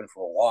that cabin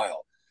for a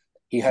while.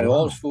 He had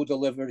all his food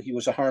delivered. He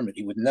was a hermit.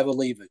 He would never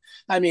leave it.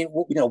 I mean,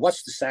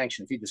 what's the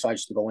sanction if he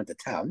decides to go into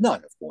town?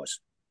 None, of course.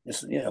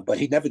 But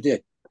he never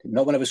did.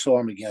 No one ever saw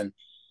him again.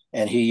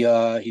 And he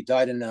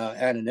died in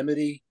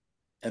anonymity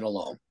and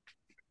alone.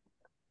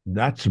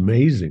 That's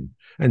amazing.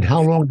 And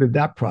how long did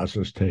that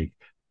process take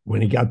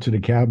when he got to the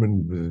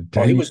cabin?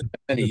 He was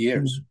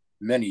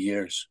many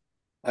years.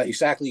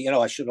 Exactly.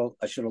 I should have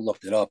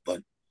looked it up,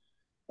 but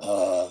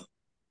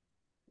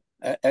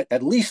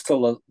at least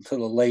till the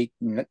late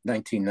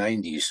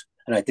 1990s,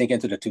 and I think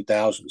into the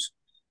 2000s.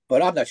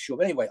 But I'm not sure.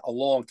 But anyway, a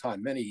long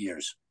time, many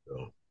years.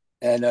 Oh.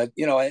 And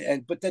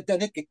but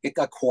then it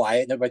got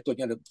quiet, and everybody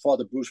thought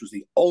Father Bruce was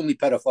the only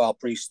pedophile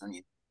priest in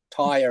the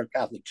entire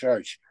Catholic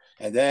Church.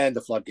 And then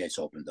the floodgates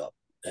opened up,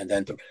 and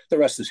then the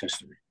rest is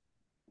history.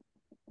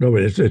 No,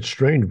 but it's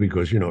strange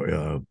because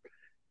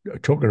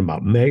talking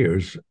about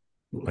mayors,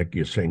 like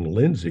you're saying,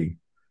 Lindsay,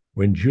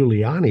 when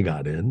Giuliani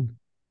got in,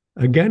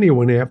 again, he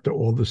went after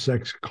all the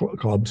sex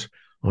clubs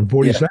on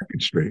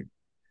 42nd Street.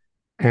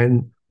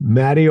 And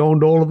Matty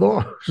owned all of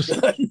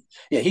those.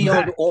 Yeah, he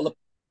owned all the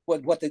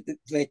what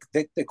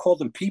they called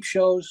them peep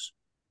shows.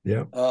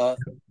 Yeah.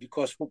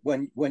 Because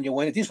when you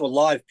went, these were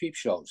live peep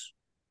shows.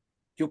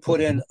 You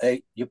put in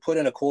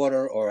a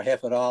quarter or a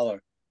half a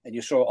dollar, and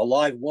you saw a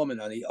live woman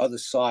on the other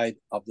side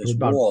of this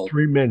about wall.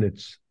 3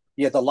 minutes.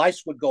 Yeah, the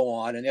lights would go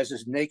on, and there's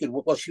this naked.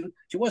 Well, she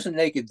wasn't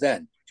naked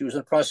then. She was in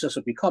the process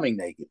of becoming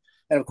naked.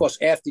 And of course,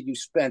 after you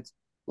spent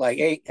like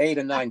 $8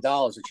 or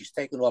 $9, and she's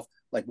taken off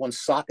like one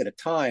sock at a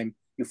time,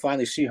 you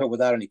finally see her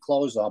without any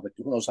clothes on. But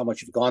who knows how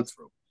much you've gone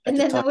through? And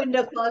then the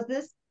window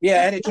closes.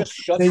 Yeah, and it just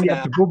shuts then you down.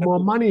 have to put more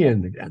money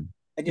in again.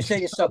 And you say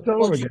to yourself,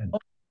 well, again.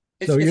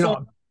 So, you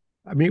know,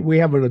 I mean, we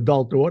have an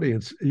adult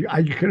audience. You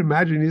can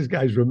imagine these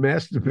guys were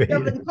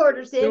masturbating. The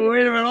quarters in.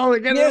 Wait a minute, all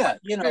again. Yeah,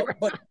 you know,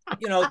 but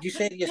you know, you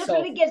say to yourself, just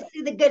when it gets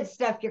to the good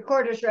stuff, your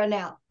quarters run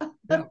out.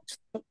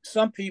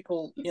 Some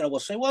people, you know, will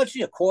say, "Well,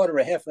 gee, a quarter,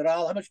 a half a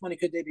dollar. How much money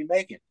could they be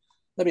making?"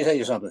 Let me tell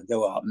you something. There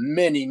were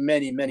many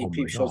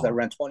peep shows that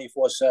ran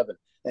 24/7,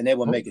 and they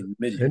were making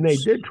millions. And they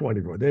did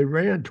 24. They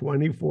ran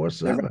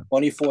 24/7.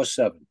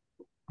 24/7.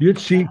 You'd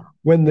see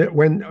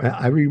when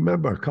I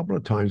remember a couple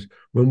of times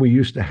when we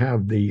used to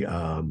have the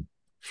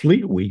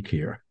Fleet Week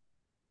here.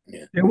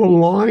 Yeah. There were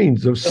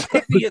lines of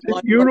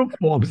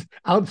uniforms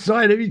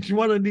outside of each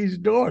one of these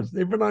doors.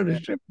 They've been on the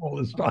ship all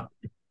this time.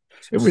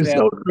 It was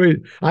so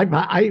crazy.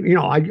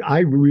 I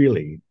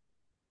really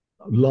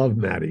love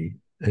Matty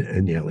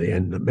and Yelly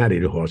and Matty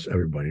the horse.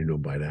 Everybody knew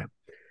by that.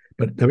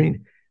 But I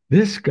mean,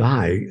 this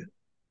guy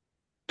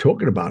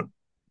talking about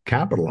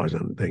capitalizing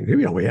on things. You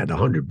know, he had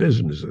 100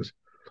 businesses,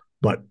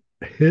 but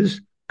his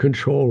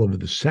control over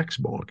the sex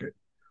market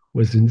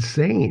was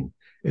insane.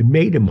 It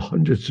made him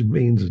hundreds of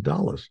millions of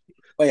dollars.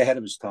 Way ahead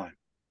of his time.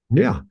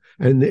 Yeah.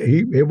 And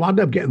he wound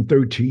up getting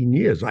 13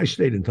 years. I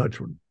stayed in touch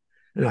with him.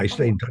 And I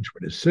stayed in touch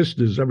with his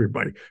sisters,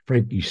 everybody.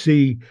 Frankie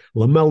C.,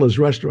 Lamella's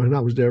restaurant. I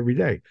was there every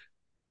day.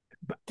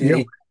 But, you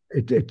know,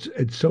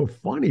 it's so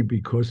funny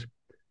because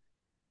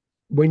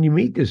when you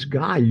meet this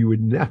guy, you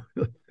would never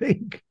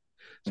think,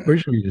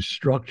 especially his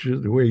structure,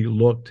 the way he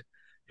looked,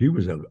 he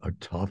was a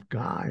tough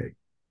guy.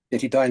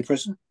 Did he die in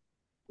prison?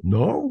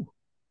 No.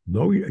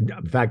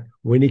 In fact,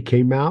 when he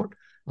came out,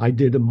 I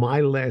did him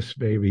my last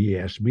favor he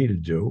asked me to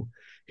do.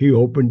 He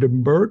opened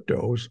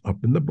Umberto's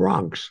up in the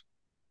Bronx.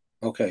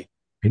 Okay.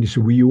 And he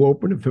said, "Will you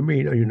open it for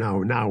me?"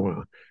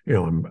 Now,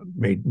 I'm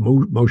made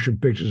motion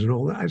pictures and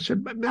all that. I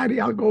said, "But Matty,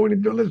 I'll go in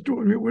and let's do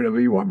whatever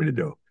you want me to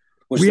do."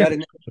 Was that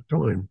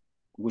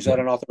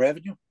on Arthur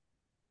Avenue?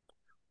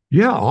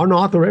 Yeah, on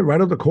Arthur Avenue,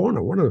 right on the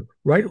corner,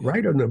 right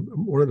on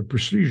one of the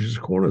prestigious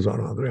corners on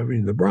Arthur Avenue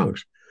in the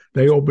Bronx.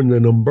 They opened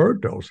an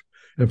Umberto's,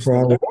 and for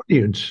our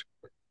audience,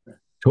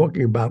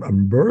 talking about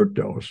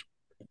Umberto's,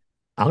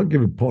 I'll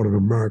give a part of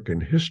American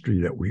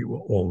history that we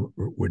all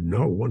would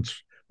know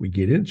once we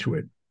get into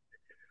it.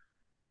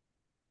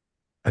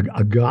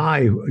 A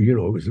guy who,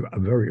 was a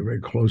very,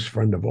 very close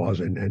friend of ours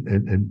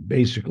and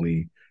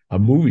basically a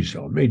movie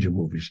star, a major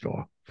movie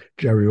star,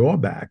 Jerry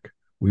Orbach.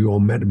 We all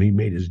met him. He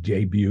made his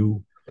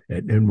debut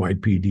at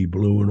NYPD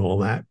Blue and all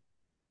that.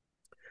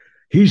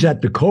 He's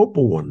at the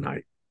Copa one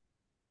night.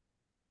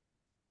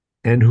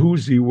 And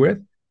who's he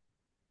with?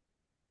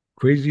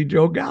 Crazy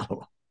Joe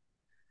Gallo.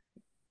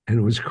 And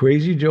it was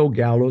Crazy Joe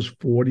Gallo's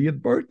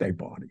 40th birthday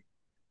party.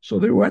 So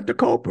they were at the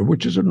Copa,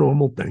 which is a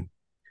normal thing.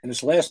 And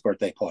his last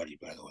birthday party,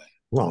 by the way.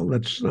 Well,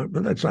 let's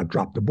not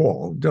drop the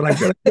ball. Did I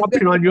get up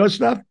in on your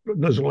stuff? It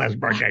was the last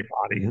birthday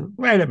party.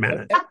 Wait a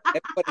minute.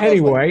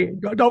 Anyway,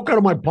 don't go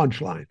to my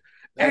punchline.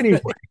 Anyway,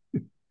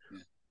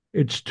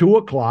 it's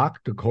 2:00.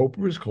 The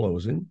Copa is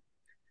closing.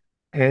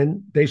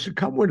 And they said,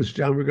 "Come with us,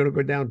 John. We're going to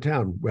go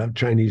downtown. We'll have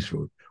Chinese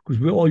food."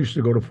 Because we all used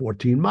to go to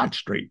 14 Mott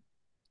Street,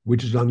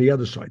 which is on the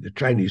other side, the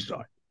Chinese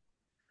side.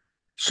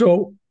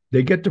 So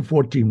they get to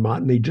 14 Mott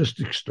and they just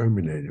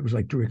exterminated. It was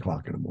like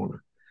 3:00 in the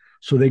morning.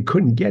 So they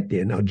couldn't get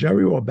there. Now,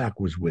 Jerry Orbach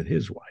was with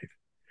his wife.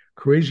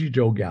 Crazy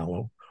Joe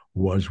Gallo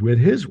was with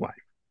his wife.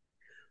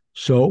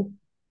 So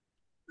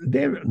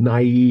they're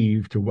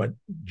naive to what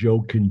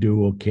Joe can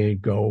do or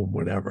can't go,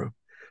 whatever.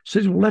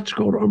 Says, "Well, let's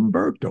go to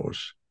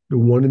Umberto's, the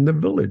one in the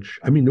village.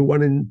 I mean, the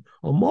one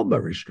on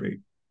Mulberry Street,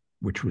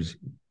 which was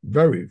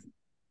very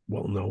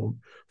well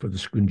known for the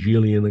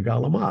Scungilli and the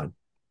Galamad."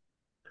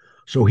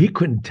 So he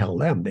couldn't tell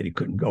them that he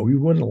couldn't go. He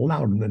wasn't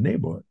allowed in the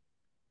neighborhood.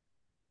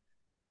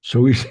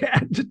 So he's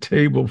at the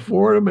table,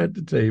 four of them at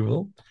the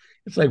table.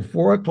 It's like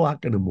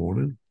 4:00 in the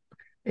morning,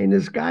 and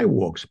this guy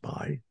walks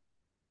by,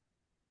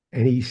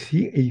 and he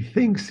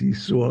thinks he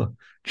saw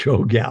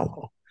Joe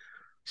Gallo.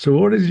 So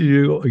what does he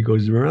do? He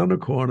goes around the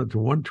corner to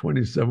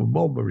 127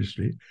 Mulberry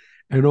Street,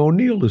 and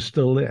O'Neill is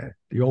still there.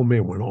 The old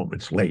man went home.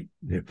 It's late.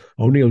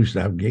 O'Neill used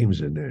to have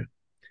games in there.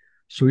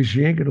 So he says,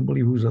 "You ain't going to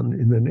believe who's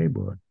in the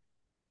neighborhood."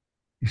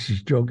 He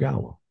says, "Joe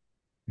Gallo."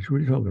 He says, "What are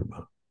you talking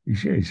about?" He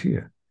says, "Yeah, he's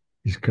here."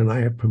 He says, "Can I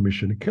have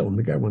permission to kill him?"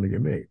 The guy wanted to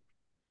get made.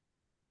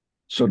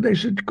 So they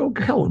said, go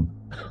kill him.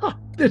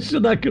 This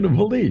you're not going to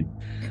believe.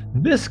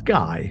 This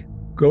guy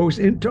goes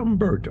into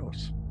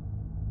Umberto's.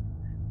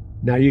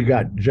 Now you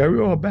got Jerry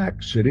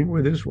Orbach sitting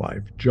with his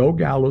wife, Joe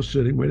Gallo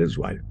sitting with his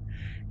wife.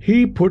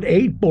 He put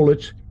 8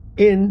 bullets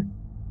in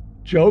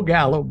Joe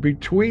Gallo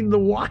between the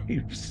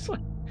wives.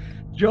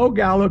 Joe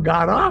Gallo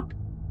got up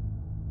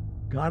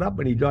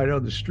and he died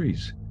on the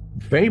streets.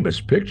 Famous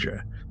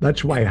picture.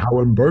 That's why how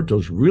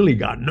Umberto's really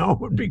got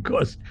known,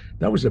 because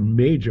that was a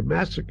major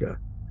massacre.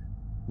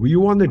 Were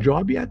you on the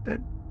job yet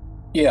then?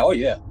 Yeah, oh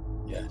yeah.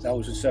 Yeah, that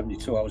was in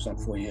 72. I was on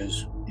 4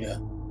 years. Yeah.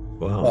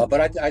 Wow.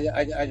 But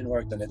I didn't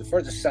work on it. The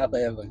furthest south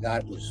I ever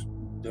got was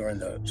during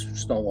the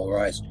Stonewall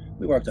riots.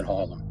 We worked in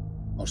Harlem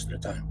most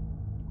of the time.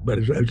 But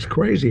it's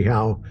crazy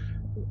how,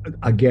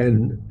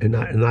 again, and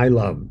I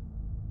love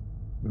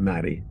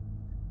Matty,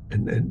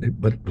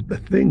 but the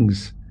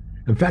things,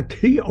 in fact,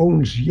 he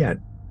owns yet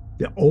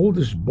the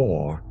oldest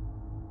bar,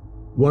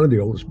 one of the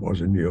oldest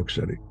bars in New York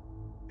City.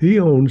 He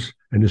owns,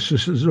 and his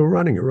sisters are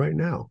running it right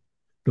now,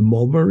 the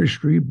Mulberry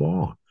Street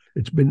Bar.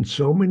 It's been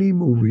so many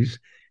movies.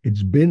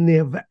 It's been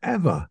there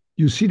forever.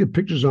 You see the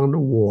pictures on the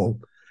wall.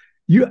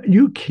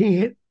 You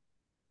can't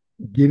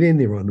get in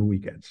there on the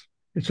weekends.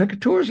 It's like a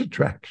tourist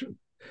attraction.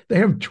 They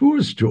have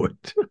tours to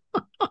it.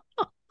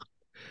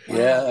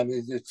 Yeah, I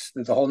mean, it's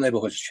the whole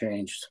neighborhood's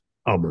changed.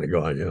 Oh my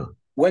God, yeah.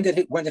 When did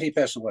he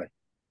pass away?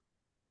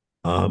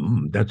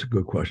 That's a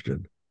good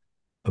question.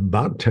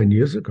 About 10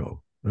 years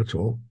ago. That's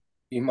all.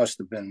 He must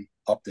have been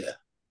up there.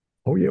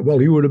 Oh yeah. Well,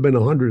 he would have been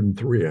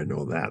 103. I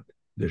know that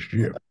this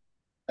year.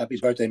 Happy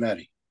birthday,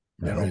 Matty.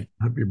 Yeah, right.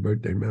 Happy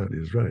birthday, Matty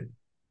is right.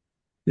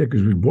 Yeah,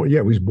 because we born. Yeah,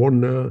 he was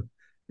born.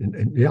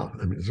 And yeah,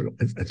 I mean,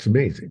 it's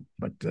amazing.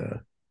 But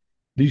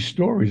these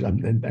stories,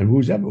 and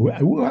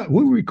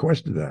who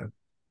requested that?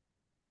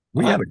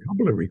 We had a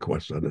couple of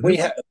requests on it.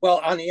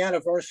 On the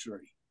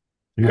anniversary.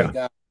 Yeah. I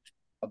got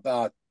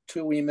about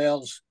 2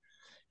 emails,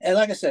 and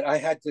like I said, I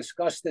had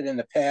discussed it in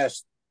the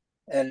past,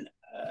 and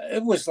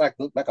it was like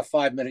a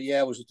 5-minute. Yeah,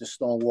 it was at the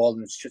Stonewall,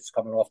 and shit's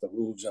coming off the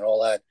roofs and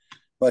all that.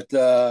 But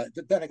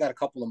then I got a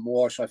couple of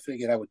more, so I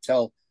figured I would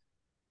tell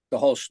the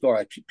whole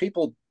story.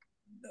 People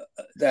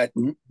that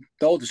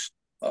know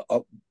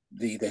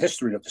the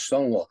history of the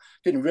Stonewall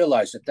didn't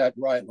realize that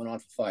riot went on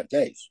for 5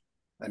 days.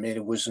 I mean,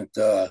 it wasn't.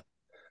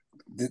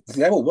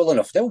 They were willing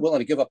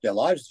to give up their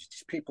lives.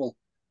 These people,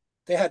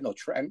 they had no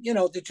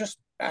they're just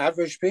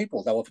average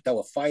people that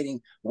were fighting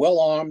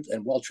well-armed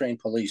and well-trained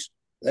police.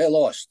 They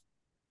lost,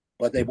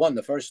 but they won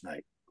the first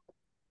night.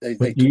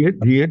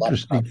 The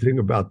interesting thing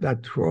about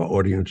that for our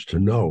audience to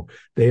know,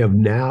 they have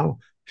now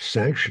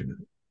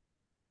sanctioned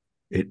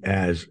it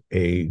as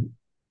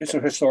it's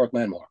a historic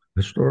landmark.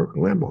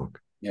 Historical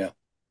landmark. Yeah.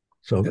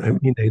 So I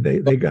mean,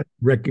 they got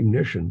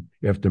recognition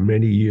after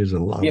many years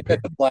and a lot of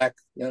the plaque.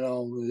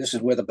 This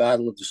is where the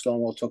Battle of the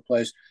Stonewall took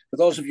place. For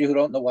those of you who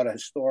don't know what a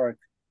historic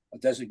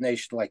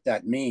designation like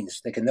that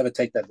means, they can never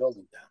take that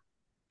building down.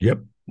 Yep,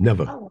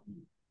 never. Oh.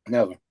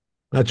 Never.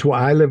 That's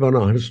why I live on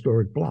a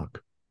historic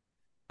block,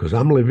 because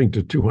I'm living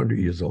to 200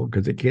 years old,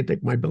 because they can't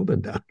take my building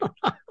down.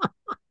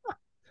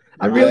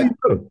 I really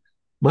do.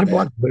 My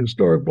block is a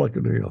historic block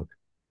in New York.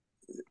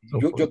 So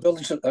your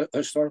building's a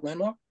historic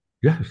landmark?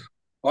 Yes.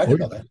 Oh, I didn't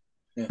know that.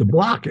 Yeah.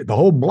 The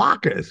whole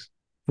block is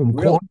from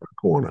corner to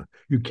corner.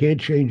 You can't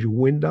change a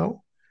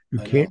window. You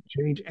can't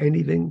change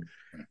anything.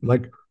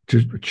 Like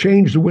to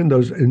change the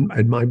windows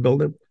in my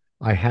building,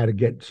 I had to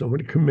get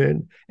somebody to come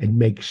in and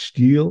make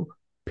steel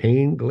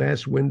pane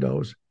glass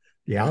windows.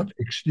 The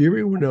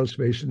exterior windows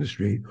facing the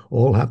street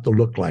all have to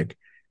look like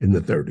in the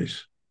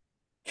 30s.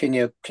 Can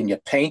you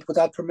paint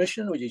without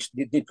permission, or you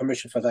need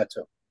permission for that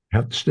too?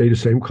 Have to stay the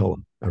same color,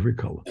 every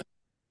color. Yeah.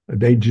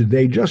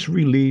 They just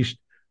released.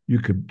 You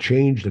could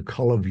change the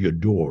color of your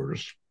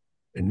doors,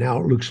 and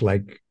now it looks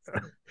like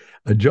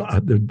a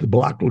jar. The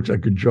block looks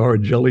like a jar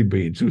of jelly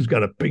beans. Who's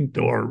got a pink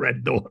door, a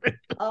red door?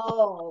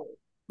 Oh,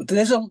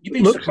 you'd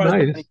be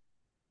surprised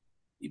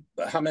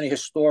how many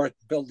historic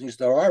buildings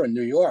there are in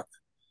New York.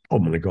 Oh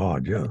my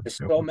God, yeah. There's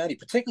so many,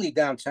 particularly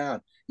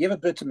downtown. You ever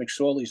been to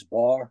McSorley's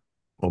bar?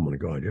 Oh my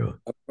God, yeah.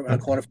 Around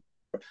the corner.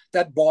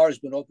 That bar has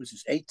been open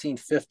since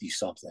 1850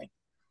 something.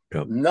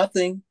 Yep.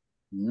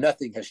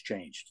 Nothing has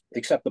changed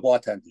except the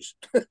bartenders.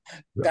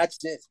 That's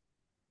it.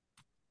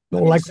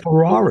 No, like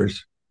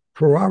Ferrara's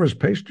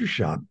pastry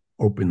shop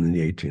opened in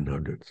the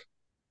 1800s.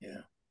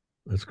 Yeah.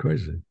 That's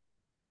crazy.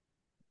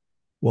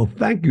 Well,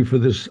 thank you for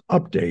this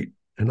update.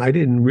 And I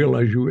didn't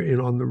realize you were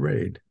in on the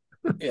raid.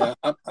 Yeah,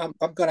 I'm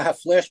going to have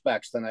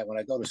flashbacks tonight when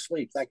I go to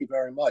sleep. Thank you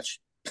very much.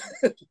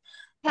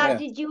 Pat,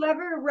 did you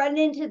ever run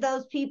into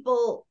those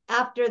people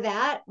after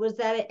that? Was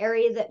that an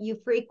area that you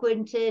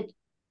frequented?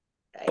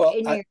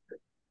 I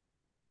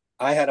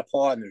had a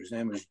partner. His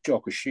name was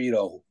Joe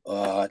Cuscito,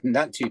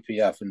 not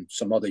TPF, and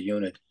some other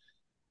unit.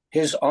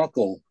 His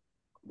uncle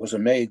was a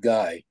made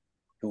guy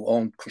who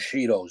owned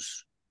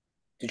Cuscito's.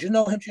 Did you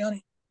know him,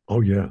 Johnny?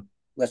 Oh, yeah.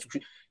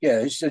 Yeah,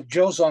 it's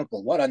Joe's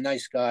uncle. What a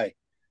nice guy.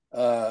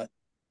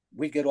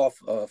 We get off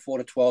 4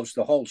 to 12s,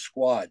 the whole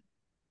squad,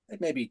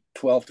 maybe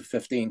 12 to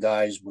 15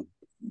 guys would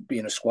be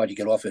in a squad. You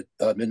get off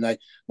at midnight.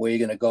 Where are you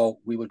going to go?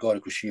 We would go to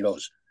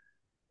Crescido's.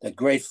 Had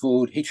great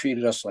food. He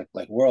treated us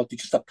like royalty.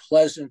 Just a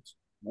pleasant,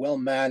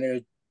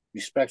 well-mannered,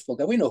 respectful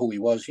guy. We know who he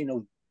was. He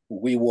knew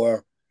who we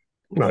were.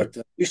 Right.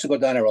 But we used to go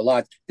down there a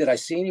lot. Did I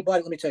see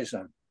anybody? Let me tell you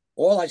something.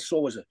 All I saw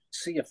was a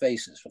sea of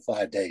faces for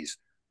 5 days.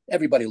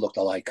 Everybody looked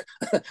alike.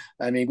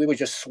 I mean, we were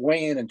just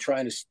swinging and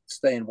trying to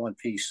stay in one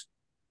piece.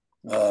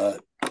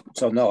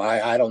 So no,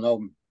 I don't know.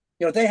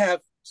 You know, they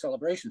have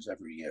celebrations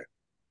every year.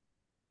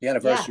 The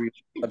anniversary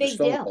of the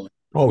Stonewall.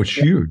 Oh, it's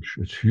huge.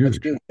 It's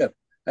huge. Huge. Yeah.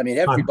 I mean,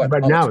 everybody.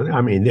 But now,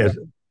 I mean,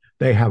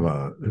 they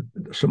have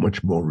so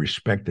much more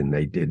respect than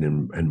they did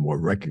and more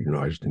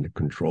recognized and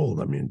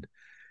controlled. I mean,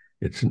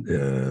 it's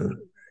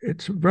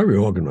a very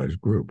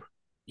organized group.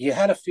 You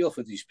had a feel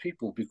for these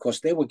people because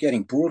they were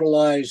getting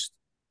brutalized,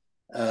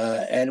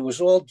 and it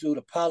was all due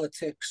to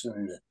politics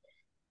and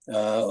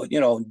you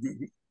know,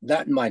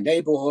 not in my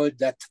neighborhood,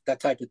 that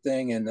type of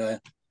thing. And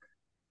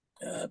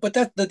but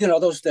that, you know,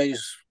 those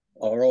days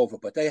are over.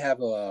 But they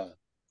have a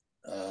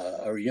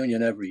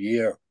reunion every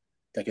year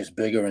that gets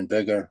bigger and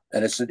bigger,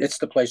 and it's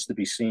the place to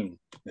be seen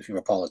if you're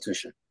a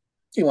politician.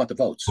 You want the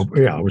votes. Oh,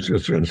 yeah, I was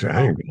just going to say,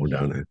 I ain't going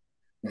down there.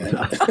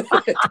 Yeah.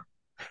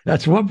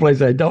 That's one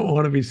place I don't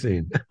want to be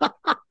seen.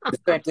 The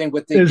same thing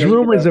with There's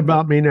rumors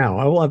about me now.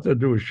 I will have to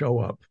do a show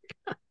up.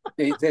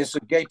 There's a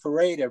gay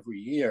parade every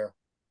year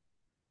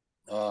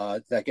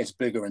that gets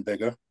bigger and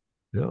bigger.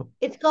 Yeah.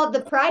 It's called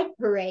the Pride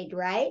Parade,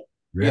 right?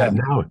 Yeah,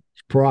 now it's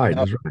Pride.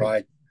 That's right.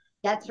 Pride.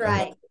 That's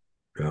right.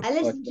 Yeah. I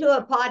listened to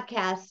a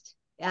podcast,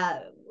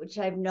 which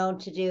I've known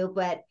to do,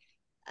 but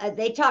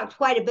they talked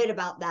quite a bit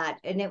about that,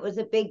 and it was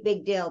a big,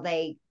 big deal.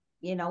 They,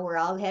 you know, were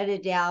all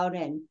headed down,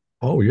 and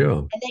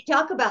they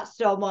talk about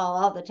Stonewall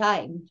all the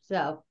time.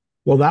 So,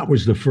 well, that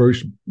was the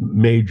first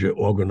major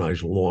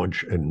organized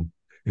launch, and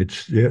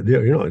it's their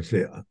you know, it's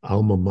their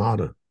alma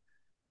mater,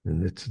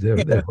 and it's their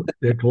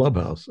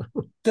clubhouse.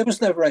 There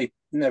was never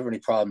any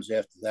problems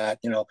after that,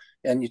 you know.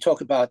 And you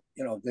talk about,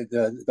 you know,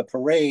 the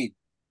parade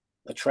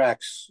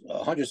attracts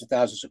hundreds of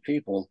thousands of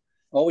people,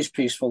 always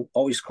peaceful,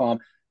 always calm.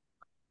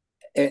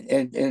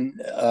 And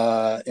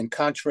in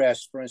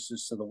contrast, for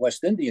instance, to the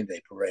West Indian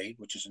Day Parade,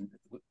 which is in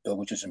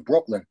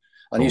Brooklyn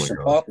on Eastern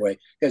Parkway,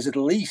 there's at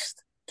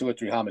least 2 or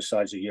 3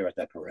 homicides a year at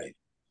that parade.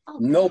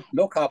 Oh,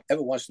 no cop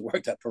ever wants to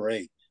work that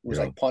parade. It was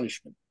like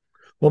punishment.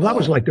 Well, that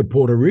was like the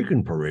Puerto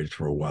Rican parades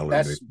for a while.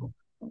 That's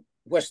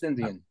West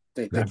Indian.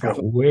 They got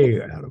way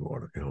out of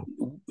order. You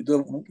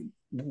know.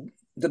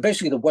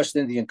 Basically the West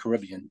Indian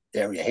Caribbean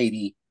area,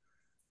 Haiti,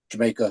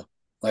 Jamaica,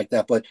 like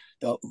that, but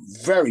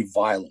very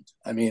violent.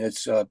 I mean,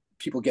 it's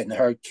people getting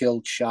hurt,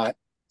 killed, shot,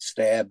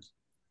 stabbed.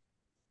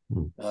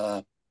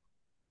 All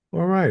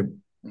right.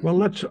 Well,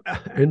 let's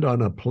end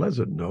on a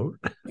pleasant note.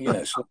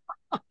 Yes.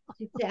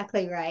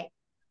 Exactly right.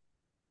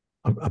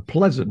 A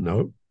pleasant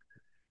note.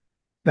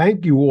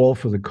 Thank you all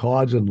for the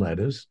cards and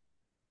letters,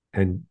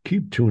 and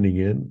keep tuning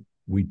in.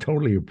 We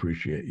totally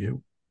appreciate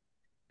you.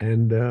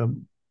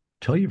 And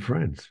tell your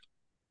friends.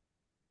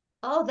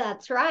 Oh,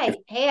 that's right.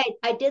 Hey,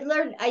 I did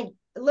learn. I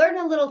learn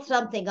a little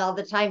something all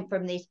the time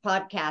from these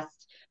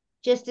podcasts,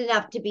 just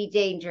enough to be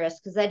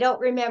dangerous because I don't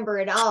remember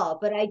it all.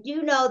 But I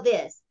do know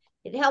this.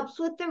 It helps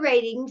with the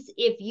ratings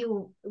if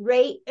you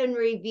rate and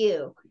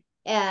review.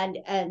 And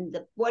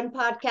the one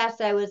podcast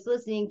I was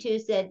listening to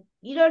said,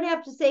 you don't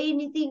have to say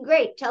anything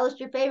great. Tell us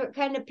your favorite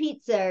kind of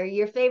pizza or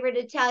your favorite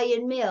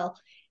Italian meal.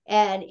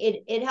 And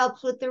it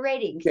helps with the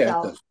ratings.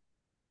 Yeah, so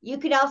you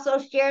can also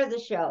share the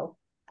show.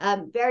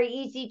 Very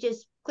easy.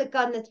 Just click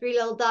on the 3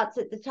 little dots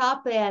at the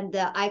top and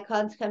the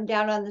icons come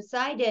down on the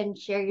side and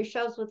share your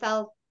shows with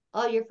all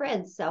your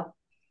friends. So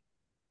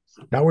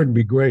that would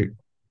be great.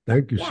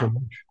 Thank you so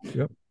much.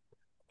 Yep.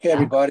 Okay,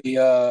 everybody,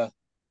 have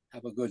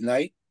a good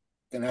night.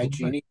 Good night,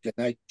 Jeannie. Good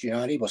night,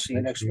 Gianni. We'll see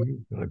you next week.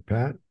 Good night,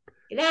 Pat.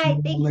 Good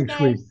night. Thank you, next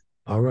guys. week.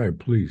 All right,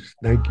 please.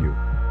 Thank you.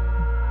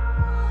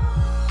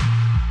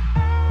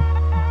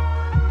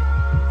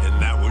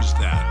 And that was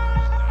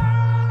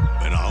that.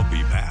 But I'll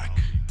be back.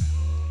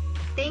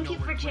 Thank you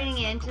for tuning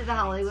in to the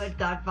Hollywood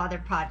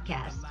Godfather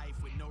podcast.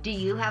 Do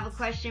you have a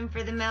question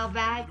for the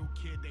mailbag?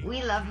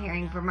 We love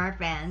hearing from our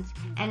fans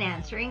and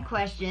answering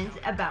questions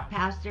about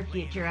past or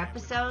future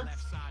episodes,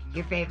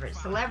 your favorite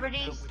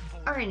celebrities,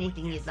 or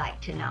anything you'd like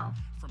to know.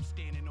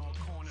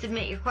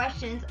 Submit your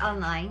questions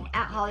online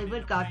at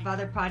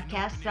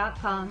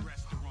HollywoodGodfatherPodcast.com,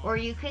 or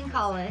you can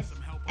call us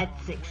at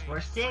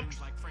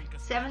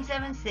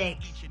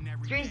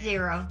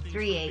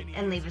 646-776-3038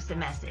 and leave us a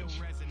message.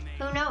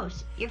 Who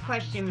knows? Your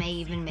question may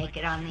even make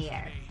it on the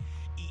air.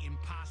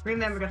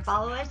 Remember to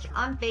follow us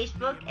on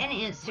Facebook and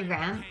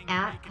Instagram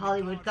at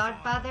Hollywood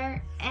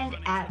Godfather and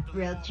at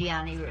Real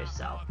Gianni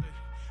Russo.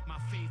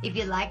 If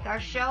you like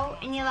our show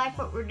and you like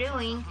what we're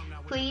doing,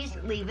 please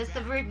leave us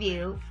a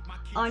review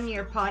on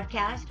your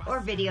podcast or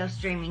video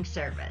streaming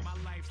service.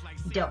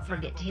 Don't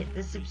forget to hit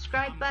the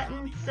subscribe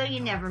button so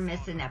you never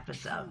miss an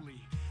episode.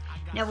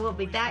 Now we'll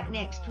be back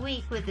next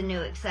week with a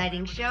new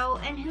exciting show,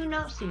 and who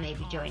knows who may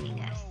be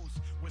joining us.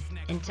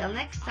 Until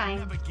next time.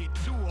 Never get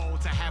too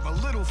old to have a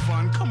little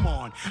fun. Come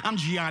on, I'm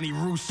Gianni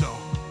Russo,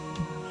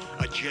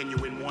 a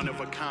genuine one of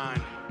a kind.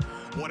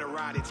 What a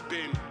ride it's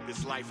been,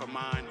 this life of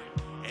mine.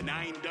 And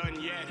I ain't done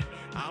yet.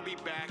 I'll be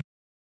back.